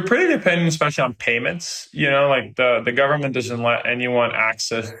you're pretty dependent, especially on payments. Like the government doesn't let anyone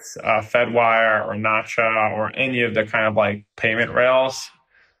access Fedwire or Nacha or any of the kind of like payment rails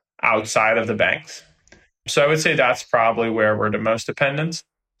outside of the banks. So I would say that's probably where we're the most dependent.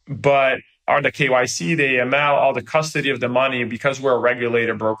 But are the KYC, the AML, all the custody of the money, because we're a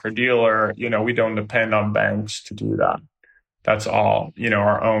regulated broker-dealer, we don't depend on banks to do that. That's all,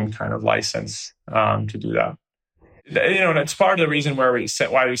 our own kind of license to do that. That's part of the reason why we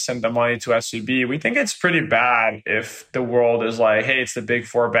send the money to SVB. We think it's pretty bad if the world is like, hey, it's the big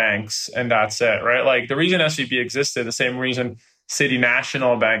four banks and that's it, right? Like the reason SVB existed, the same reason City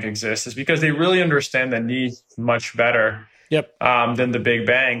National Bank exists, is because they really understand the needs much better than the big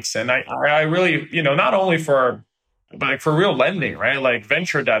banks. And I really, not only for real lending, right? Like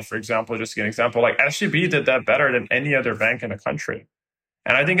venture debt, for example, just to get an example, like SVB did that better than any other bank in the country.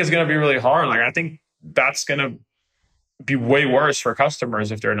 And I think it's going to be really hard. Like I think that's going to be way worse for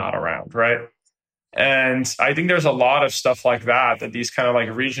customers if they're not around, right? And I think there's a lot of stuff like that these kind of like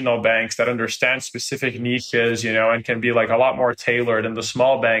regional banks that understand specific niches, and can be like a lot more tailored. And the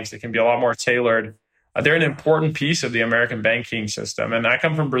small banks that can be a lot more tailored. They're an important piece of the American banking system. And I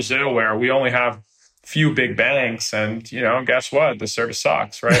come from Brazil where we only have few big banks, and guess what? The service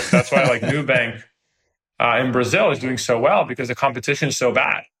sucks, right? That's why like Nubank in Brazil is doing so well because the competition is so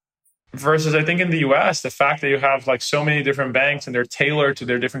bad. Versus I think in the US, the fact that you have like so many different banks and they're tailored to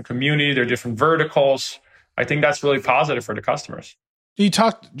their different community, their different verticals, I think that's really positive for the customers. You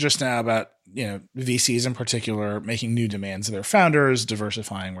talked just now about, VCs in particular making new demands of their founders,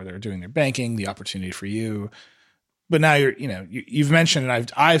 diversifying where they're doing their banking, the opportunity for you. But now you've mentioned,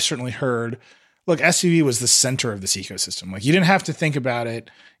 and I've certainly heard, look, SVB was the center of this ecosystem. Like you didn't have to think about it.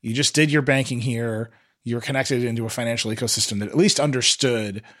 You just did your banking here. You were connected into a financial ecosystem that at least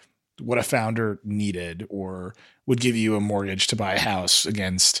understood what a founder needed or would give you a mortgage to buy a house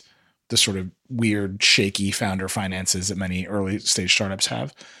against the sort of weird, shaky founder finances that many early stage startups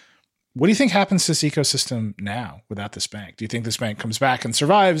have. What do you think happens to this ecosystem now without this bank? Do you think this bank comes back and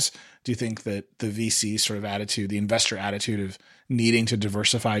survives? Do you think that the VC sort of attitude, the investor attitude of needing to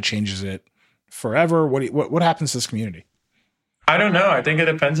diversify changes it forever? What happens to this community? I don't know. I think it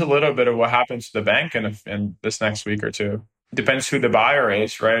depends a little bit of what happens to the bank in this next week or two. Depends who the buyer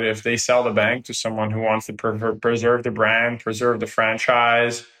is, right? If they sell the bank to someone who wants to preserve the brand, preserve the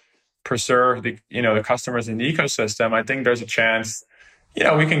franchise, preserve the customers in the ecosystem, I think there's a chance,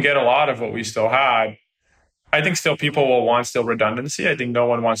 we can get a lot of what we still had. I think still people will want still redundancy. I think no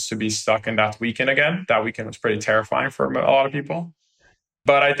one wants to be stuck in that weekend again. That weekend was pretty terrifying for a lot of people.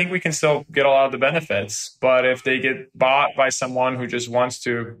 But I think we can still get a lot of the benefits. But if they get bought by someone who just wants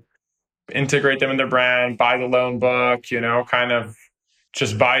to integrate them in their brand, buy the loan book, kind of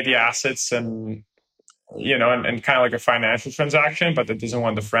just buy the assets and kind of like a financial transaction, but that doesn't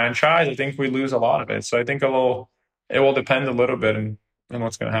want the franchise, I think we lose a lot of it. So I think it will depend a little bit on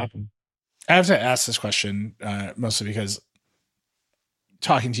what's going to happen. I have to ask this question mostly because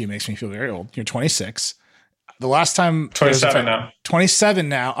talking to you makes me feel very old. You're 26. The last time 27 now. 27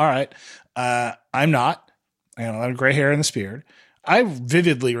 now. All right. I'm not. I got a lot of gray hair in this beard. I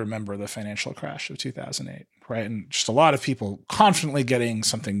vividly remember the financial crash of 2008, right? And just a lot of people confidently getting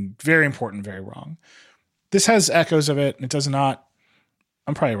something very important, very wrong. This has echoes of it. And it does not,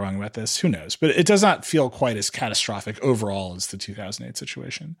 I'm probably wrong about this. Who knows? But it does not feel quite as catastrophic overall as the 2008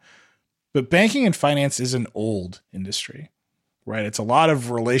 situation. But banking and finance is an old industry, right? It's a lot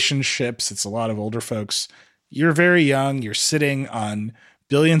of relationships. It's a lot of older folks. You're very young. You're sitting on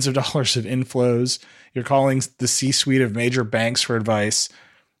billions of dollars of inflows. You're calling the C-suite of major banks for advice.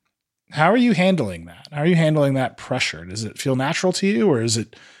 How are you handling that? How are you handling that pressure? Does it feel natural to you, or does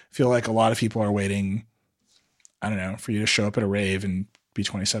it feel like a lot of people are waiting, I don't know, for you to show up at a rave and be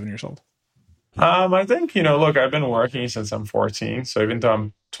 27 years old? I think, look, I've been working since I'm 14. So even though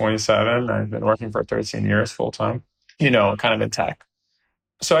I'm 27, I've been working for 13 years full time, kind of in tech.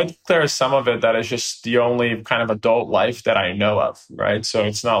 So I think there's some of it that is just the only kind of adult life that I know of, right? So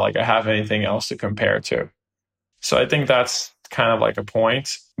it's not like I have anything else to compare to. So I think that's kind of like a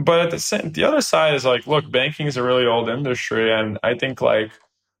point. But at the other side is like, look, banking is a really old industry. And I think like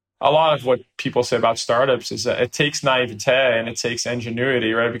a lot of what people say about startups is that it takes naivete and it takes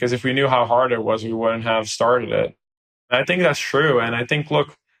ingenuity, right? Because if we knew how hard it was, we wouldn't have started it. And I think that's true. And I think,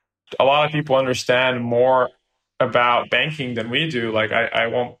 look, a lot of people understand more about banking than we do. Like, I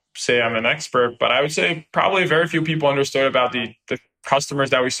won't say I'm an expert, but I would say probably very few people understood about the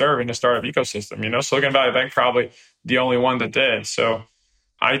customers that we serve in the startup ecosystem. Silicon Valley Bank probably the only one that did. So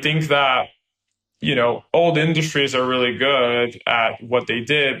I think that, old industries are really good at what they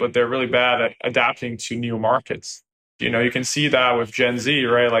did, but they're really bad at adapting to new markets. You can see that with Gen Z,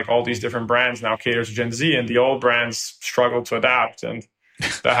 right? Like all these different brands now cater to Gen Z, and the old brands struggle to adapt. And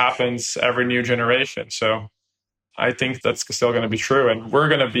that happens every new generation. So I think that's still going to be true. And we're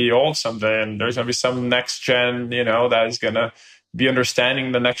going to be old someday, and there's going to be some next gen, that is going to be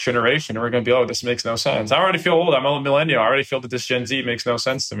understanding the next generation. And we're going to be, oh, this makes no sense. I already feel old. I'm a millennial. I already feel that this Gen Z makes no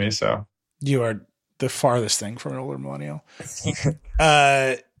sense to me. So you are the farthest thing from an older millennial.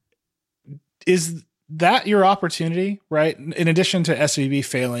 Is that your opportunity, right? In addition to SVB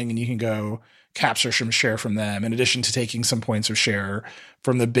failing and you can go capture some share from them, in addition to taking some points of share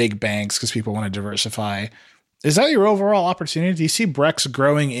from the big banks because people want to diversify, is that your overall opportunity? Do you see Brex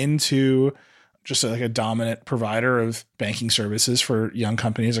growing into just like a dominant provider of banking services for young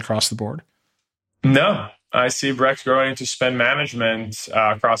companies across the board? No, I see Brex growing into spend management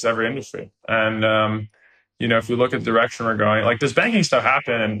across every industry. And, if you look at the direction we're going, like this banking stuff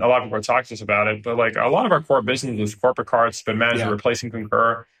happened and a lot of people are talking to us about it, but like a lot of our core business is corporate cards, spend management, replacing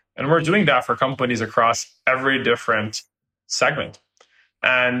Concur. And we're doing that for companies across every different segment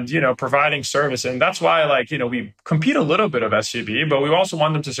and, providing service. And that's why, we compete a little bit of SVB, but we also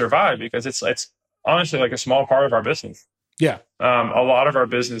want them to survive because it's honestly like a small part of our business. Yeah. A lot of our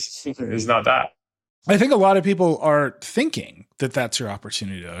business is not that. I think a lot of people are thinking that that's your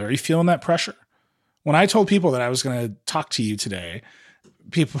opportunity. Are you feeling that pressure? When I told people that I was going to talk to you today,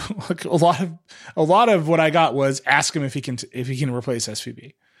 people, like a lot of what I got was ask him if he can replace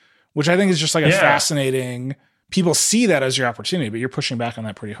SVB, which I think is just like a fascinating. People see that as your opportunity, but you're pushing back on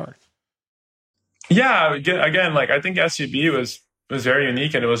that pretty hard. Yeah, again, like I think SVB was very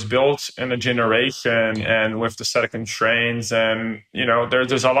unique, and it was built in a generation and with the set of constraints, and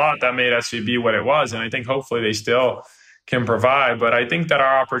there's a lot that made SVB what it was, and I think hopefully they still can provide. But I think that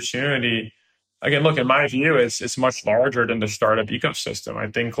our opportunity, again, look, in my view, it's much larger than the startup ecosystem.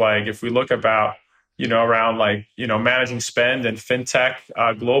 I think like if we look about, around like, managing spend and fintech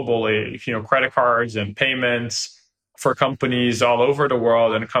globally, credit cards and payments for companies all over the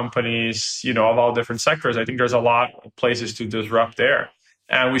world and companies, of all different sectors, I think there's a lot of places to disrupt there.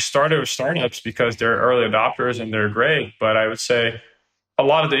 And we started with startups because they're early adopters and they're great. But I would say a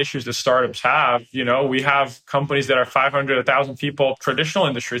lot of the issues that startups have, we have companies that are 500, 1,000 people, traditional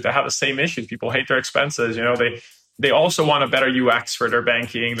industries that have the same issues. People hate their expenses. They also want a better UX for their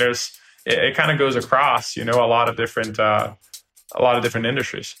banking. It kind of goes across, a lot of different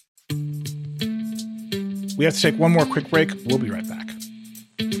industries. We have to take one more quick break. We'll be right back.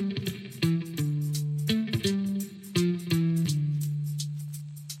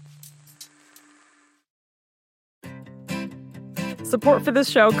 Support for this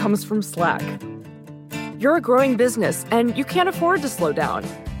show comes from Slack. You're a growing business, and you can't afford to slow down.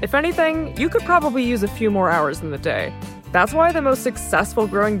 If anything, you could probably use a few more hours in the day. That's why the most successful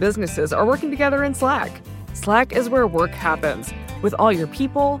growing businesses are working together in Slack. Slack is where work happens, with all your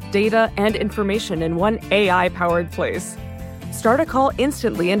people, data, and information in one AI-powered place. Start a call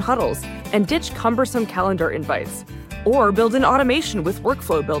instantly in huddles and ditch cumbersome calendar invites. Or build an automation with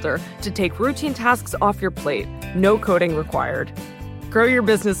Workflow Builder to take routine tasks off your plate. No coding required. Grow your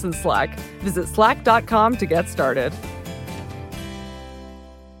business in Slack. Visit slack.com to get started.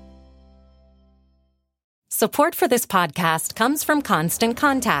 Support for this podcast comes from Constant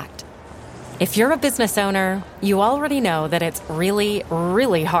Contact. If you're a business owner, you already know that it's really,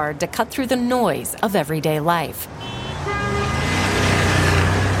 really hard to cut through the noise of everyday life.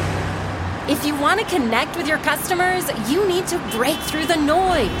 If you want to connect with your customers, you need to break through the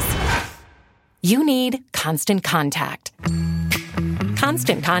noise. You need Constant Contact.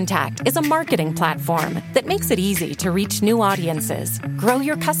 Constant Contact is a marketing platform that makes it easy to reach new audiences, grow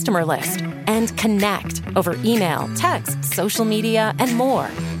your customer list, and connect over email, text, social media, and more.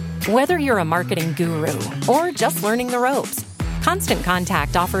 Whether you're a marketing guru or just learning the ropes, Constant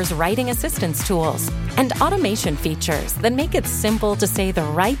Contact offers writing assistance tools and automation features that make it simple to say the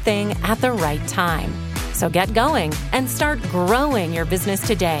right thing at the right time. So get going and start growing your business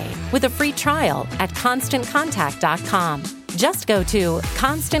today with a free trial at ConstantContact.com. Just go to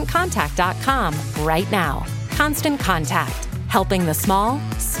ConstantContact.com right now. Constant Contact, helping the small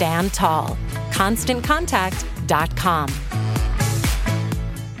stand tall. ConstantContact.com.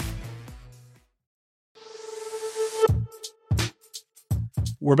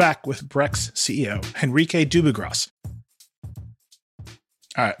 We're back with Brex CEO Henrique Dubugras.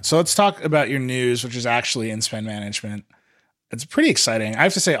 All right, so let's talk about your news, which is actually in spend management. It's pretty exciting. I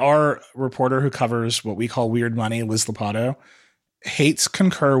have to say, our reporter who covers what we call weird money, Liz Lapato, hates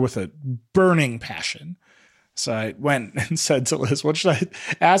Concur with a burning passion. So I went and said to Liz, what should I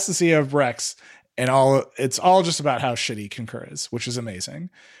ask the CEO of Brex? And it's all just about how shitty Concur is, which is amazing.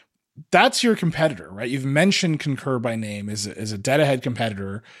 That's your competitor, right? You've mentioned Concur by name as a dead-ahead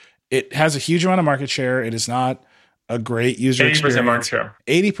competitor. It has a huge amount of market share. It is not a great user experience. 80% market share.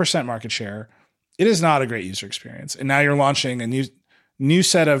 80% market share. It is not a great user experience. And now you're launching a new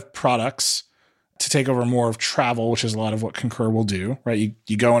set of products to take over more of travel, which is a lot of what Concur will do, right?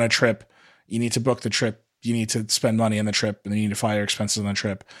 You go on a trip, you need to book the trip, you need to spend money on the trip, and then you need to file your expenses on the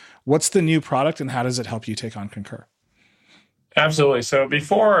trip. What's the new product, and how does it help you take on Concur? Absolutely. So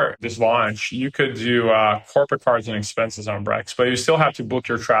before this launch, you could do corporate cards and expenses on Brex, but you still have to book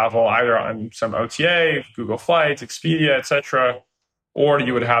your travel either on some OTA, Google Flights, Expedia, etc., or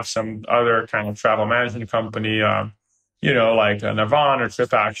you would have some other kind of travel management company, like Navan or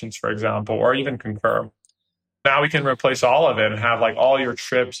Trip Actions, for example, or even Concur. Now we can replace all of it and have like all your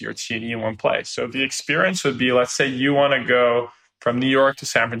trips, your T&E in one place. So the experience would be, let's say you want to go from New York to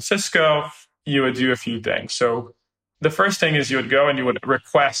San Francisco, you would do a few things. So the first thing is you would go and you would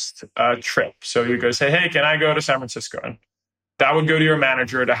request a trip. So you go say, hey, can I go to San Francisco? And that would go to your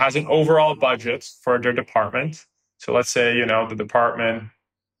manager that has an overall budget for their department. So let's say, the department,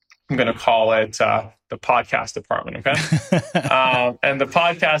 I'm going to call it the podcast department, okay? And the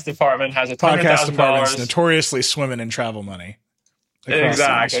podcast department has podcast department's $100,000. Notoriously swimming in travel money.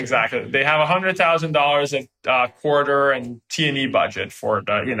 Exactly. They have $100,000 a quarter and T&E budget for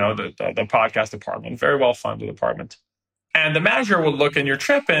the podcast department. Very well funded department. And the manager will look in your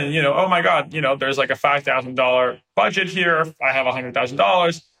trip and, oh my God, there's like a $5,000 budget here. I have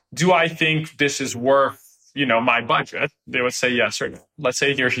 $100,000. Do I think this is worth, my budget? They would say yes or no. Let's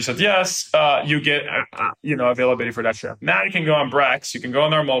say he or she said yes. You get, availability for that trip. Now you can go on Brex. You can go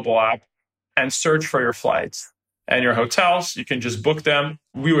on our mobile app and search for your flights and your hotels. You can just book them.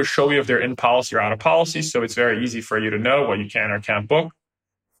 We would show you if they're in policy or out of policy. So it's very easy for you to know what you can or can't book.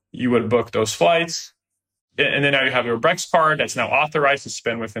 You would book those flights. And then now you have your Brex card that's now authorized to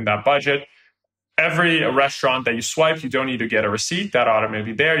spend within that budget. Every restaurant that you swipe, you don't need to get a receipt. That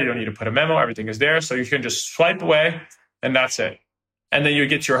automatically there. You don't need to put a memo. Everything is there. So you can just swipe away and that's it. And then you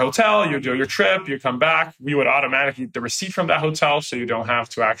get to your hotel, you do your trip, you come back. We would automatically get the receipt from that hotel. So you don't have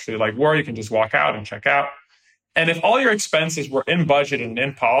to actually worry. You can just walk out and check out. And if all your expenses were in budget and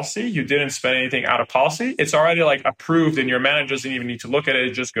in policy, you didn't spend anything out of policy, it's already like approved and your manager doesn't even need to look at it.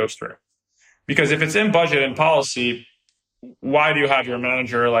 It just goes through. Because if it's in budget and policy, why do you have your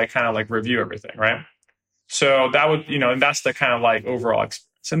manager like kind of like review everything, right? So that would, and that's the kind of like overall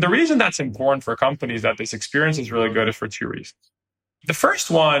experience. And the reason that's important for companies that this experience is really good is for two reasons. The first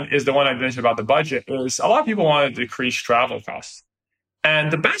one is the one I mentioned about the budget is a lot of people want to decrease travel costs.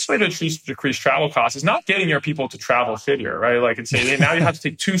 And the best way to decrease travel costs is not getting your people to travel shittier, right? Like and say, hey, now you have to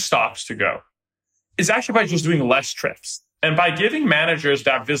take 2 stops to go. It's actually by just doing less trips. And by giving managers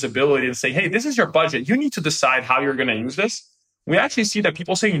that visibility and say, hey, this is your budget. You need to decide how you're going to use this. We actually see that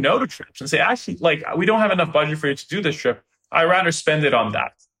people say no to trips and say, actually, like, we don't have enough budget for you to do this trip. I'd rather spend it on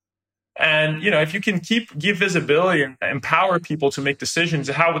that. And, if you can give visibility and empower people to make decisions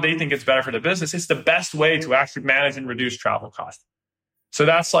how they think it's better for the business, it's the best way to actually manage and reduce travel costs. So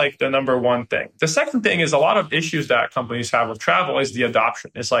that's like the number one thing. The second thing is a lot of issues that companies have with travel is the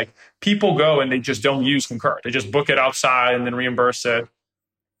adoption. It's like people go and they just don't use Concur. They just book it outside and then reimburse it.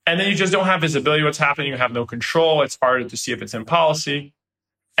 And then you just don't have visibility of what's happening. You have no control. It's harder to see if it's in policy.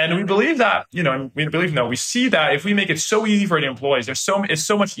 And we believe that, we see that if we make it so easy for the employees, it's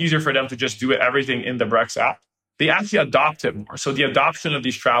so much easier for them to just do everything in the Brex app. They actually adopt it more. So the adoption of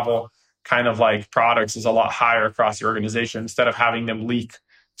these travel kind of like products is a lot higher across the organization instead of having them leak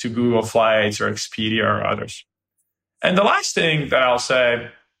to Google Flights or Expedia or others. And the last thing that I'll say,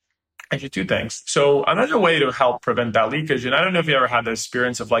 actually 2 things. So another way to help prevent that leakage, and I don't know if you ever had the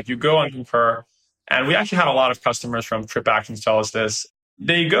experience of like you go on Concur, and we actually had a lot of customers from Trip Actions tell us this.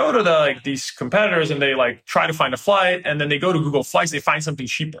 They go to these competitors and they like try to find a flight, and then they go to Google Flights, they find something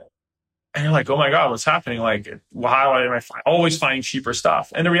cheaper. And you're like, oh my God, what's happening? Like, how am I always finding cheaper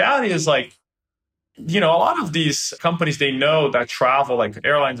stuff? And the reality is like, a lot of these companies, they know that travel, like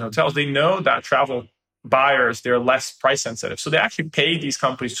airlines and hotels, they know that travel buyers, they're less price sensitive. So they actually pay these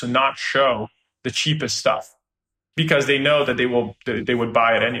companies to not show the cheapest stuff because they know that they would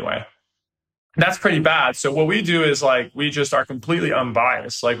buy it anyway. That's pretty bad. So what we do is like, we just are completely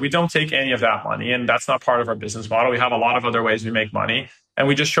unbiased. Like we don't take any of that money, and that's not part of our business model. We have a lot of other ways we make money, and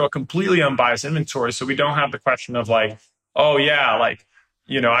we just show a completely unbiased inventory. So we don't have the question of like, oh yeah, like,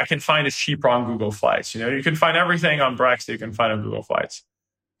 I can find it cheaper on Google Flights. You can find everything on Brex that you can find on Google Flights.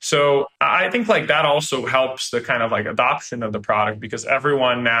 So I think like that also helps the kind of like adoption of the product because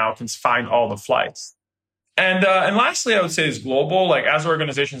everyone now can find all the flights. And lastly, I would say is global. Like as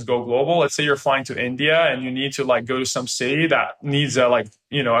organizations go global, let's say you're flying to India and you need to like go to some city that needs a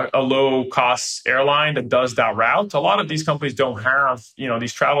low cost airline that does that route. A lot of these companies don't have,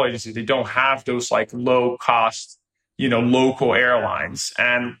 these travel agencies, they don't have those like low cost, local airlines.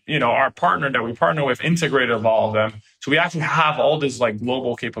 And, our partner that we partner with integrated all of them. So we actually have all this like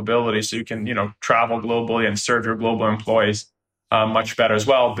global capabilities so you can, travel globally and serve your global employees much better as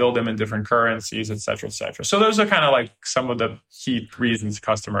well, build them in different currencies, et cetera, et cetera. So those are kind of like some of the key reasons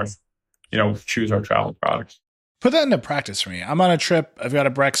customers, choose our travel products. Put that into practice for me. I'm on a trip. I've got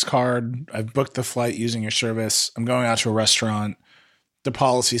a Brex card. I've booked the flight using your service. I'm going out to a restaurant. The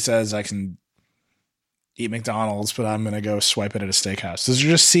policy says I can eat McDonald's, but I'm going to go swipe it at a steakhouse. Does it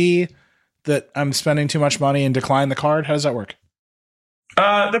just see that I'm spending too much money and decline the card? How does that work?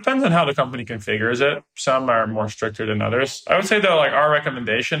 Depends on how the company configures it. Some are more stricter than others. I would say though, like our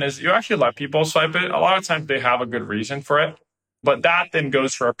recommendation is you actually let people swipe it. A lot of times they have a good reason for it, but that then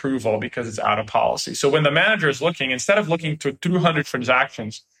goes for approval because it's out of policy. So when the manager is looking, instead of looking to 200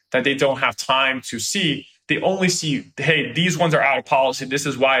 transactions that they don't have time to see, they only see, hey, these ones are out of policy. This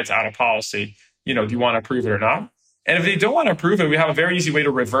is why it's out of policy. Do you want to approve it or not? And if they don't want to approve it, we have a very easy way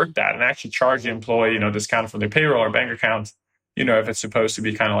to revert that and actually charge the employee, discount from their payroll or bank account, if it's supposed to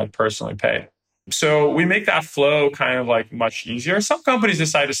be kind of like personally paid. So we make that flow kind of like much easier. Some companies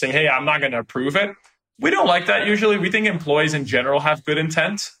decide to say, hey, I'm not going to approve it. We don't like that usually. We think employees in general have good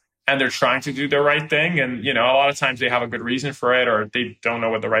intent and they're trying to do the right thing. And, a lot of times they have a good reason for it or they don't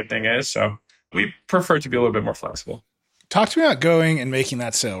know what the right thing is. So we prefer to be a little bit more flexible. Talk to me about going and making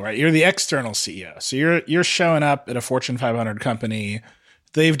that sale, right? You're the external CEO. So you're showing up at a Fortune 500 company.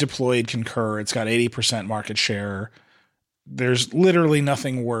 They've deployed Concur. It's got 80% market share. There's literally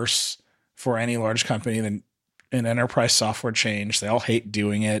nothing worse for any large company than an enterprise software change. They all hate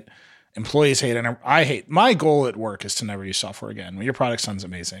doing it. Employees hate it. I hate. My goal at work is to never use software again. Your product sounds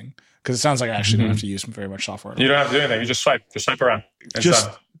amazing because it sounds like I actually don't have to use very much software. You don't have to do anything. You just swipe around. Just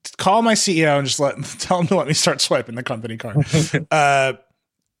call my CEO and just tell him to let me start swiping the company card.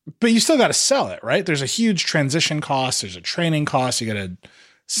 But you still got to sell it, right? There's a huge transition cost. There's a training cost. You got to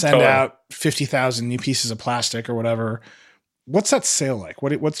send out 50,000 new pieces of plastic or whatever. What's that sale like?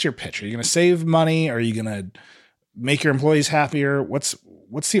 What's your pitch? Are you going to save money? Are you going to make your employees happier? What's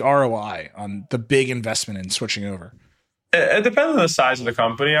the ROI on the big investment in switching over? It depends on the size of the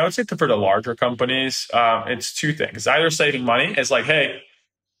company. I would say for the larger companies, it's two things. Either saving money is like, hey,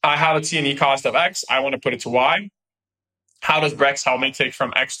 I have a T&E cost of X. I want to put it to Y. How does Brex help me take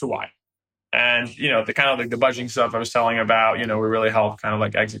from X to Y? And, the kind of like the budgeting stuff I was telling about, we really help kind of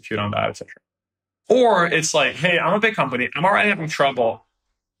like execute on that, et cetera. Or it's like, hey, I'm a big company. I'm already having trouble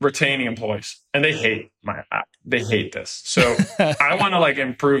retaining employees and they hate my app. They hate this. So I want to like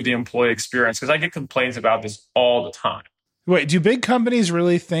improve the employee experience because I get complaints about this all the time. Wait, do big companies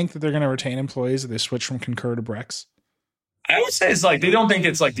really think that they're going to retain employees if they switch from Concur to Brex? I would say it's like they don't think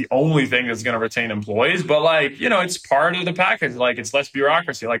it's like the only thing that's going to retain employees, but like, it's part of the package. Like it's less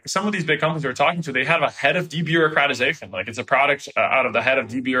bureaucracy. Like some of these big companies we're talking to, they have a head of debureaucratization. Like it's a product out of the head of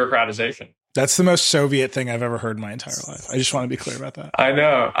debureaucratization. That's the most Soviet thing I've ever heard in my entire life. I just want to be clear about that. I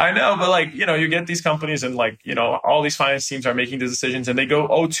know. But like, you get these companies and like, all these finance teams are making the decisions and they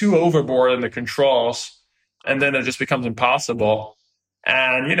go too overboard in the controls. And then it just becomes impossible.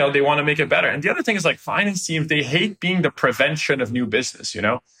 And, they want to make it better. And the other thing is like finance teams, they hate being the prevention of new business,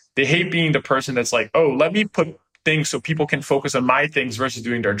 They hate being the person that's like, oh, let me put things so people can focus on my things versus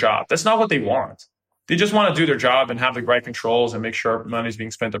doing their job. That's not what they want. They just want to do their job and have the right controls and make sure money is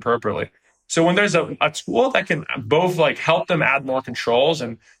being spent appropriately. So when there's a tool that can both like help them add more controls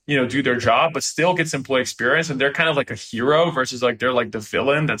and, do their job, but still gets employee experience and they're kind of like a hero versus like they're like the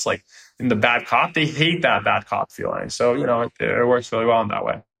villain that's like in the bad cop, they hate that bad cop feeling. So, it works really well in that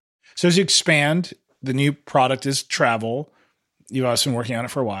way. So as you expand, the new product is travel. You've also been working on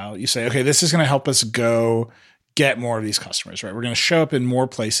it for a while. You say, okay, this is going to help us go get more of these customers, right? We're going to show up in more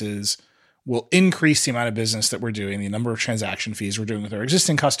places. We'll increase the amount of business that we're doing, the number of transaction fees we're doing with our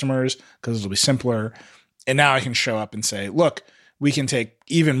existing customers because it'll be simpler. And now I can show up and say, look, we can take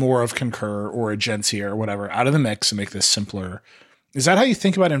even more of Concur or Agencia or whatever out of the mix and make this simpler. Is that how you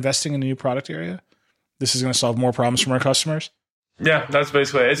think about investing in a new product area? This is going to solve more problems from our customers? Yeah, that's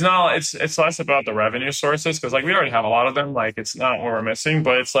basically it. It's less about the revenue sources because like we already have a lot of them. Like it's not what we're missing,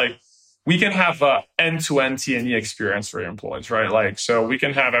 but it's like we can have a end-to-end T&E experience for your employees, right? Like, so we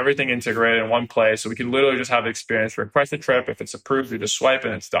can have everything integrated in one place. So we can literally just have the experience, request a trip. If it's approved, you just swipe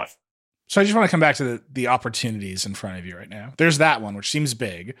and it's done. So I just want to come back to the opportunities in front of you right now. There's that one, which seems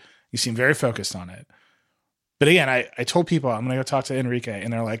big. You seem very focused on it. But again, I told people I'm going to go talk to Henrique,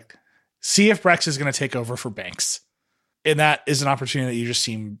 and they're like, see if Brex is going to take over for banks. And that is an opportunity that you just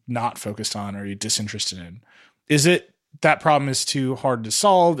seem not focused on or you're disinterested in. Is it that problem is too hard to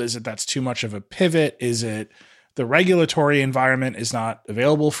solve? Is it that's too much of a pivot? Is it the regulatory environment is not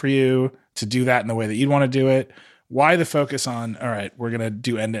available for you to do that in the way that you'd want to do it? Why the focus on, all right, we're going to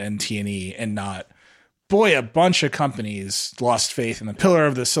do end-to-end T&E and not, boy, a bunch of companies lost faith in the pillar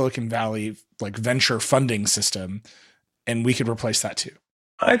of the Silicon Valley like venture funding system, and we could replace that too?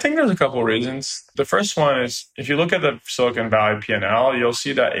 I think there's a couple of reasons. The first one is if you look at the Silicon Valley P&L, you'll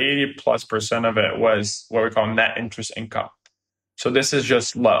see that 80+% of it was what we call net interest income. So this is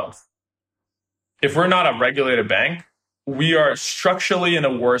just low. If we're not a regulated bank, we are structurally in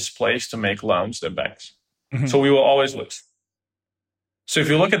a worse place to make loans than banks. Mm-hmm. So we will always lose. So if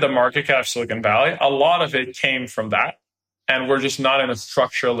you look at the market cap of Silicon Valley, a lot of it came from that. And we're just not in a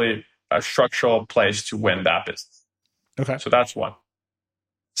structural place to win that business. Okay. So that's one.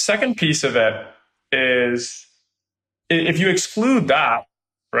 Second piece of it is if you exclude that,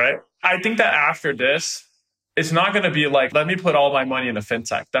 right? I think that after this, it's not going to be like, let me put all my money in a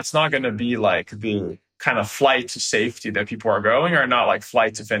fintech. That's not going to be like the kind of flight to safety that people are going, or not like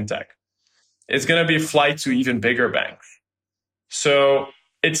flight to fintech. It's going to be flight to even bigger banks. So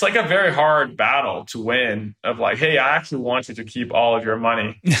it's like a very hard battle to win of like, hey, I actually want you to keep all of your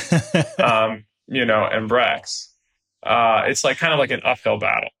money, in Brex. It's like kind of like an uphill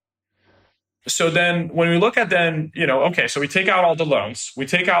battle. So then when we look at okay, so we take out all the loans, we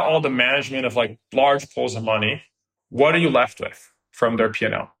take out all the management of like large pools of money. What are you left with from their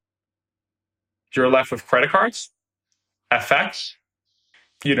P&L? You're left with credit cards, FX,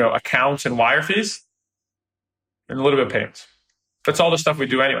 accounts and wire fees, and a little bit of payments. That's all the stuff we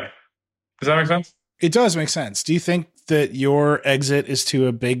do anyway. Does that make sense? It does make sense. Do you think that your exit is to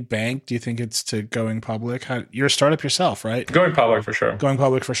a big bank? Do you think it's to going public? You're a startup yourself, right? Going public for sure. Going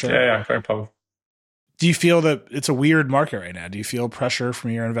public for sure. Yeah, going public. Do you feel that it's a weird market right now? Do you feel pressure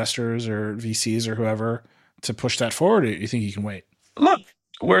from your investors or VCs or whoever to push that forward? Or do you think you can wait? Look,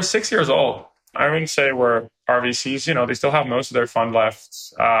 we're 6 years old. I wouldn't say we're RVCs. They still have most of their fund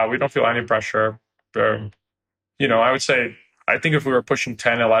left. We don't feel any pressure. I would say, I think if we were pushing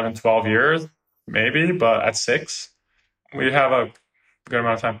 10, 11, 12 years, maybe, but at 6, we have a good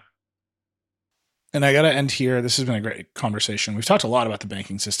amount of time. And I got to end here. This has been a great conversation. We've talked a lot about the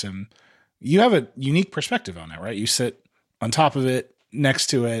banking system. You have a unique perspective on that, right? You sit on top of it, next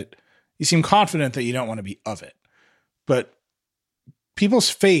to it. You seem confident that you don't want to be of it. But people's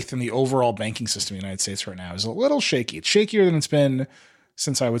faith in the overall banking system in the United States right now is a little shaky. It's shakier than it's been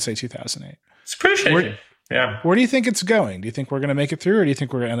since, I would say, 2008. It's pretty shaky. Where do you think it's going? Do you think we're going to make it through, or do you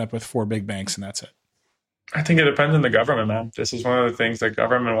think we're going to end up with 4 big banks and that's it? I think it depends on the government, man. This is one of the things that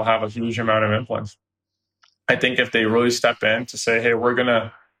government will have a huge amount of influence. I think if they really step in to say, hey, we're going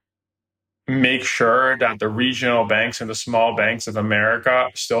to make sure that the regional banks and the small banks of America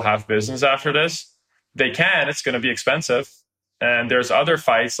still have business after this, they can. It's going to be expensive. And there's other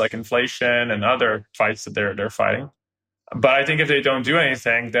fights like inflation and other fights that they're fighting. But I think if they don't do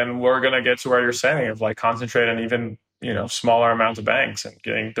anything, then we're going to get to where you're saying of like concentrate on even, smaller amounts of banks and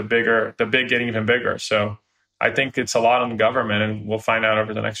getting the big getting even bigger. So I think it's a lot on the government, and we'll find out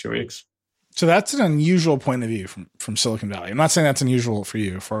over the next few weeks. So that's an unusual point of view from Silicon Valley. I'm not saying that's unusual for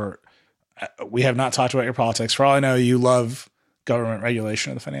you. We have not talked about your politics. For all I know, you love government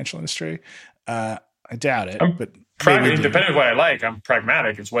regulation of the financial industry. I doubt it. But depending on what I like, I'm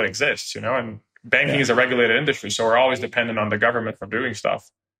pragmatic. It's what exists, and banking is a regulated industry. So we're always dependent on the government for doing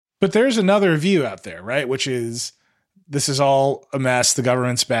stuff. But there's another view out there, right? Which is this is all a mess. The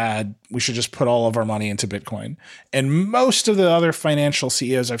government's bad. We should just put all of our money into Bitcoin. And most of the other financial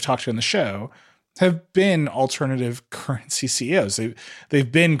CEOs I've talked to on the show have been alternative currency CEOs.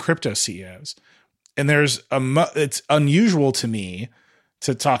 They've been crypto CEOs. And it's unusual to me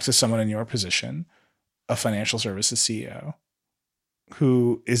to talk to someone in your position, a financial services CEO,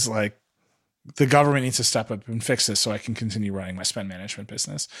 who is like, the government needs to step up and fix this so I can continue running my spend management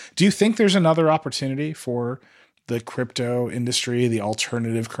business. Do you think there's another opportunity for the crypto industry, the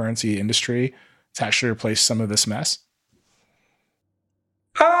alternative currency industry, to actually replace some of this mess?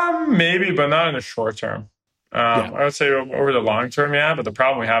 Maybe, but not in the short term. I would say over the long term, yeah. But the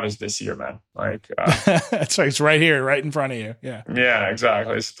problem we have is this year, man. That's right. It's right here, right in front of you. Yeah. Yeah,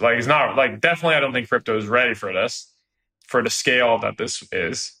 exactly. It's not definitely. I don't think crypto is ready for this, for the scale that this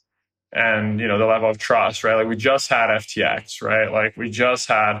is, and the level of trust, right? We just had FTX, right? We just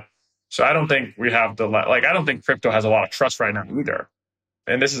had. So I don't think we have I don't think crypto has a lot of trust right now either.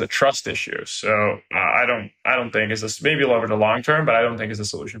 And this is a trust issue. So I don't think it's this, maybe over the long term, but I don't think it's a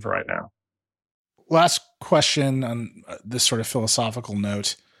solution for right now. Last question on this sort of philosophical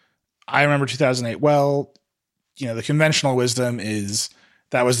note. I remember 2008. Well, the conventional wisdom is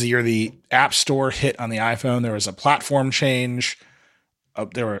that was the year the App Store hit on the iPhone. There was a platform change.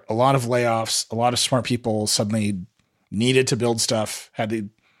 There were a lot of layoffs. A lot of smart people suddenly needed to build stuff, had the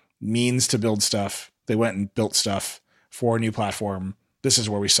means to build stuff. They went and built stuff for a new platform. This is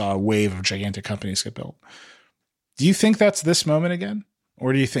where we saw a wave of gigantic companies get built. Do you think that's this moment again?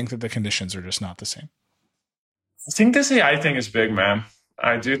 Or do you think that the conditions are just not the same? I think this AI thing is big, man.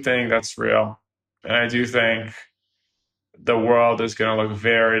 I do think that's real. And I do think the world is going to look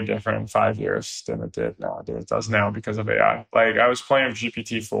very different in 5 years than it did now. It does now because of AI. I was playing with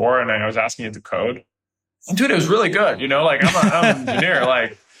GPT-4 and I was asking it to code. And dude, it was really good. I'm an engineer.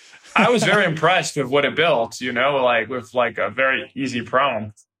 I was very impressed with what it built, with a very easy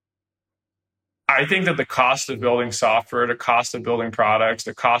prompt. I think that the cost of building software, the cost of building products,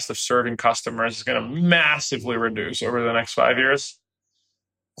 the cost of serving customers is going to massively reduce over the next 5 years.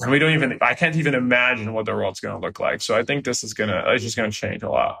 And I can't even imagine what the world's going to look like. So I think it's just going to change a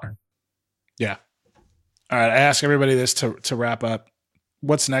lot. Yeah. All right. I ask everybody this to wrap up.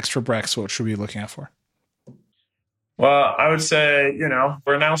 What's next for Brex? What should we be looking out for? Well, I would say,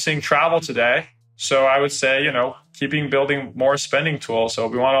 we're now seeing travel today. So I would say, keeping building more spending tools. So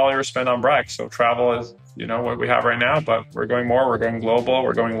we want all your spend on Brex. So travel is, what we have right now, but we're going more, we're going global,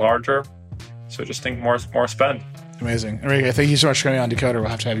 we're going larger. So just think more spend. Amazing. Henrique, thank you so much for coming on Decoder. We'll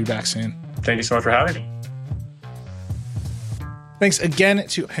have to have you back soon. Thank you so much for having me. Thanks again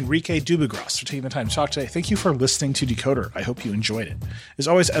to Henrique Dubugras for taking the time to talk today. Thank you for listening to Decoder. I hope you enjoyed it. As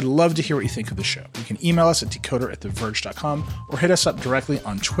always, I'd love to hear what you think of the show. You can email us at decoder@theverge.com or hit us up directly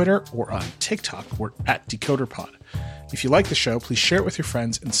on Twitter or on TikTok. We're at DecoderPod. If you like the show, please share it with your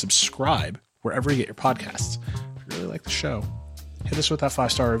friends and subscribe wherever you get your podcasts. If you really like the show, hit us with that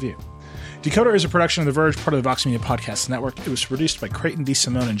 5-star review. Decoder is a production of The Verge, part of the Vox Media Podcast Network. It was produced by Creighton D.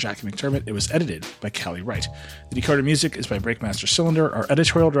 Simone and Jackie McDermott. It was edited by Callie Wright. The Decoder music is by Breakmaster Cylinder. Our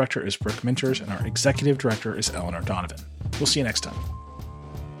editorial director is Brooke Minters, and our executive director is Eleanor Donovan. We'll see you next time.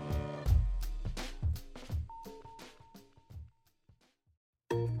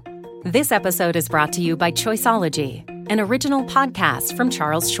 This episode is brought to you by Choiceology, an original podcast from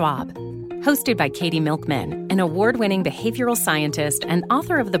Charles Schwab. Hosted by Katie Milkman, an award-winning behavioral scientist and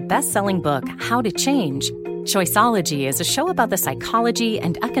author of the best-selling book, How to Change, Choiceology is a show about the psychology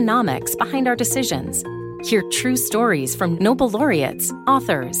and economics behind our decisions. Hear true stories from Nobel laureates,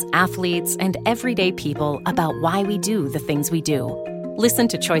 authors, athletes, and everyday people about why we do the things we do. Listen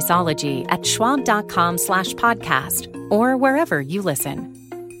to Choiceology at schwab.com/podcast or wherever you listen.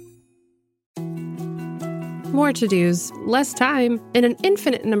 More to-dos, less time, and an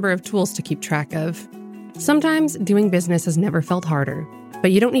infinite number of tools to keep track of. Sometimes doing business has never felt harder,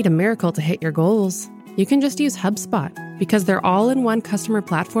 but you don't need a miracle to hit your goals. You can just use HubSpot, because their all-in-one customer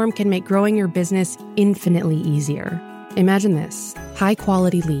platform can make growing your business infinitely easier. Imagine this: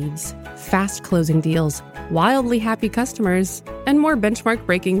 high-quality leads, fast closing deals, wildly happy customers, and more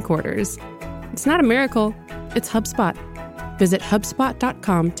benchmark-breaking quarters. It's not a miracle, it's HubSpot. Visit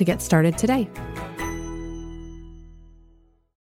HubSpot.com to get started today.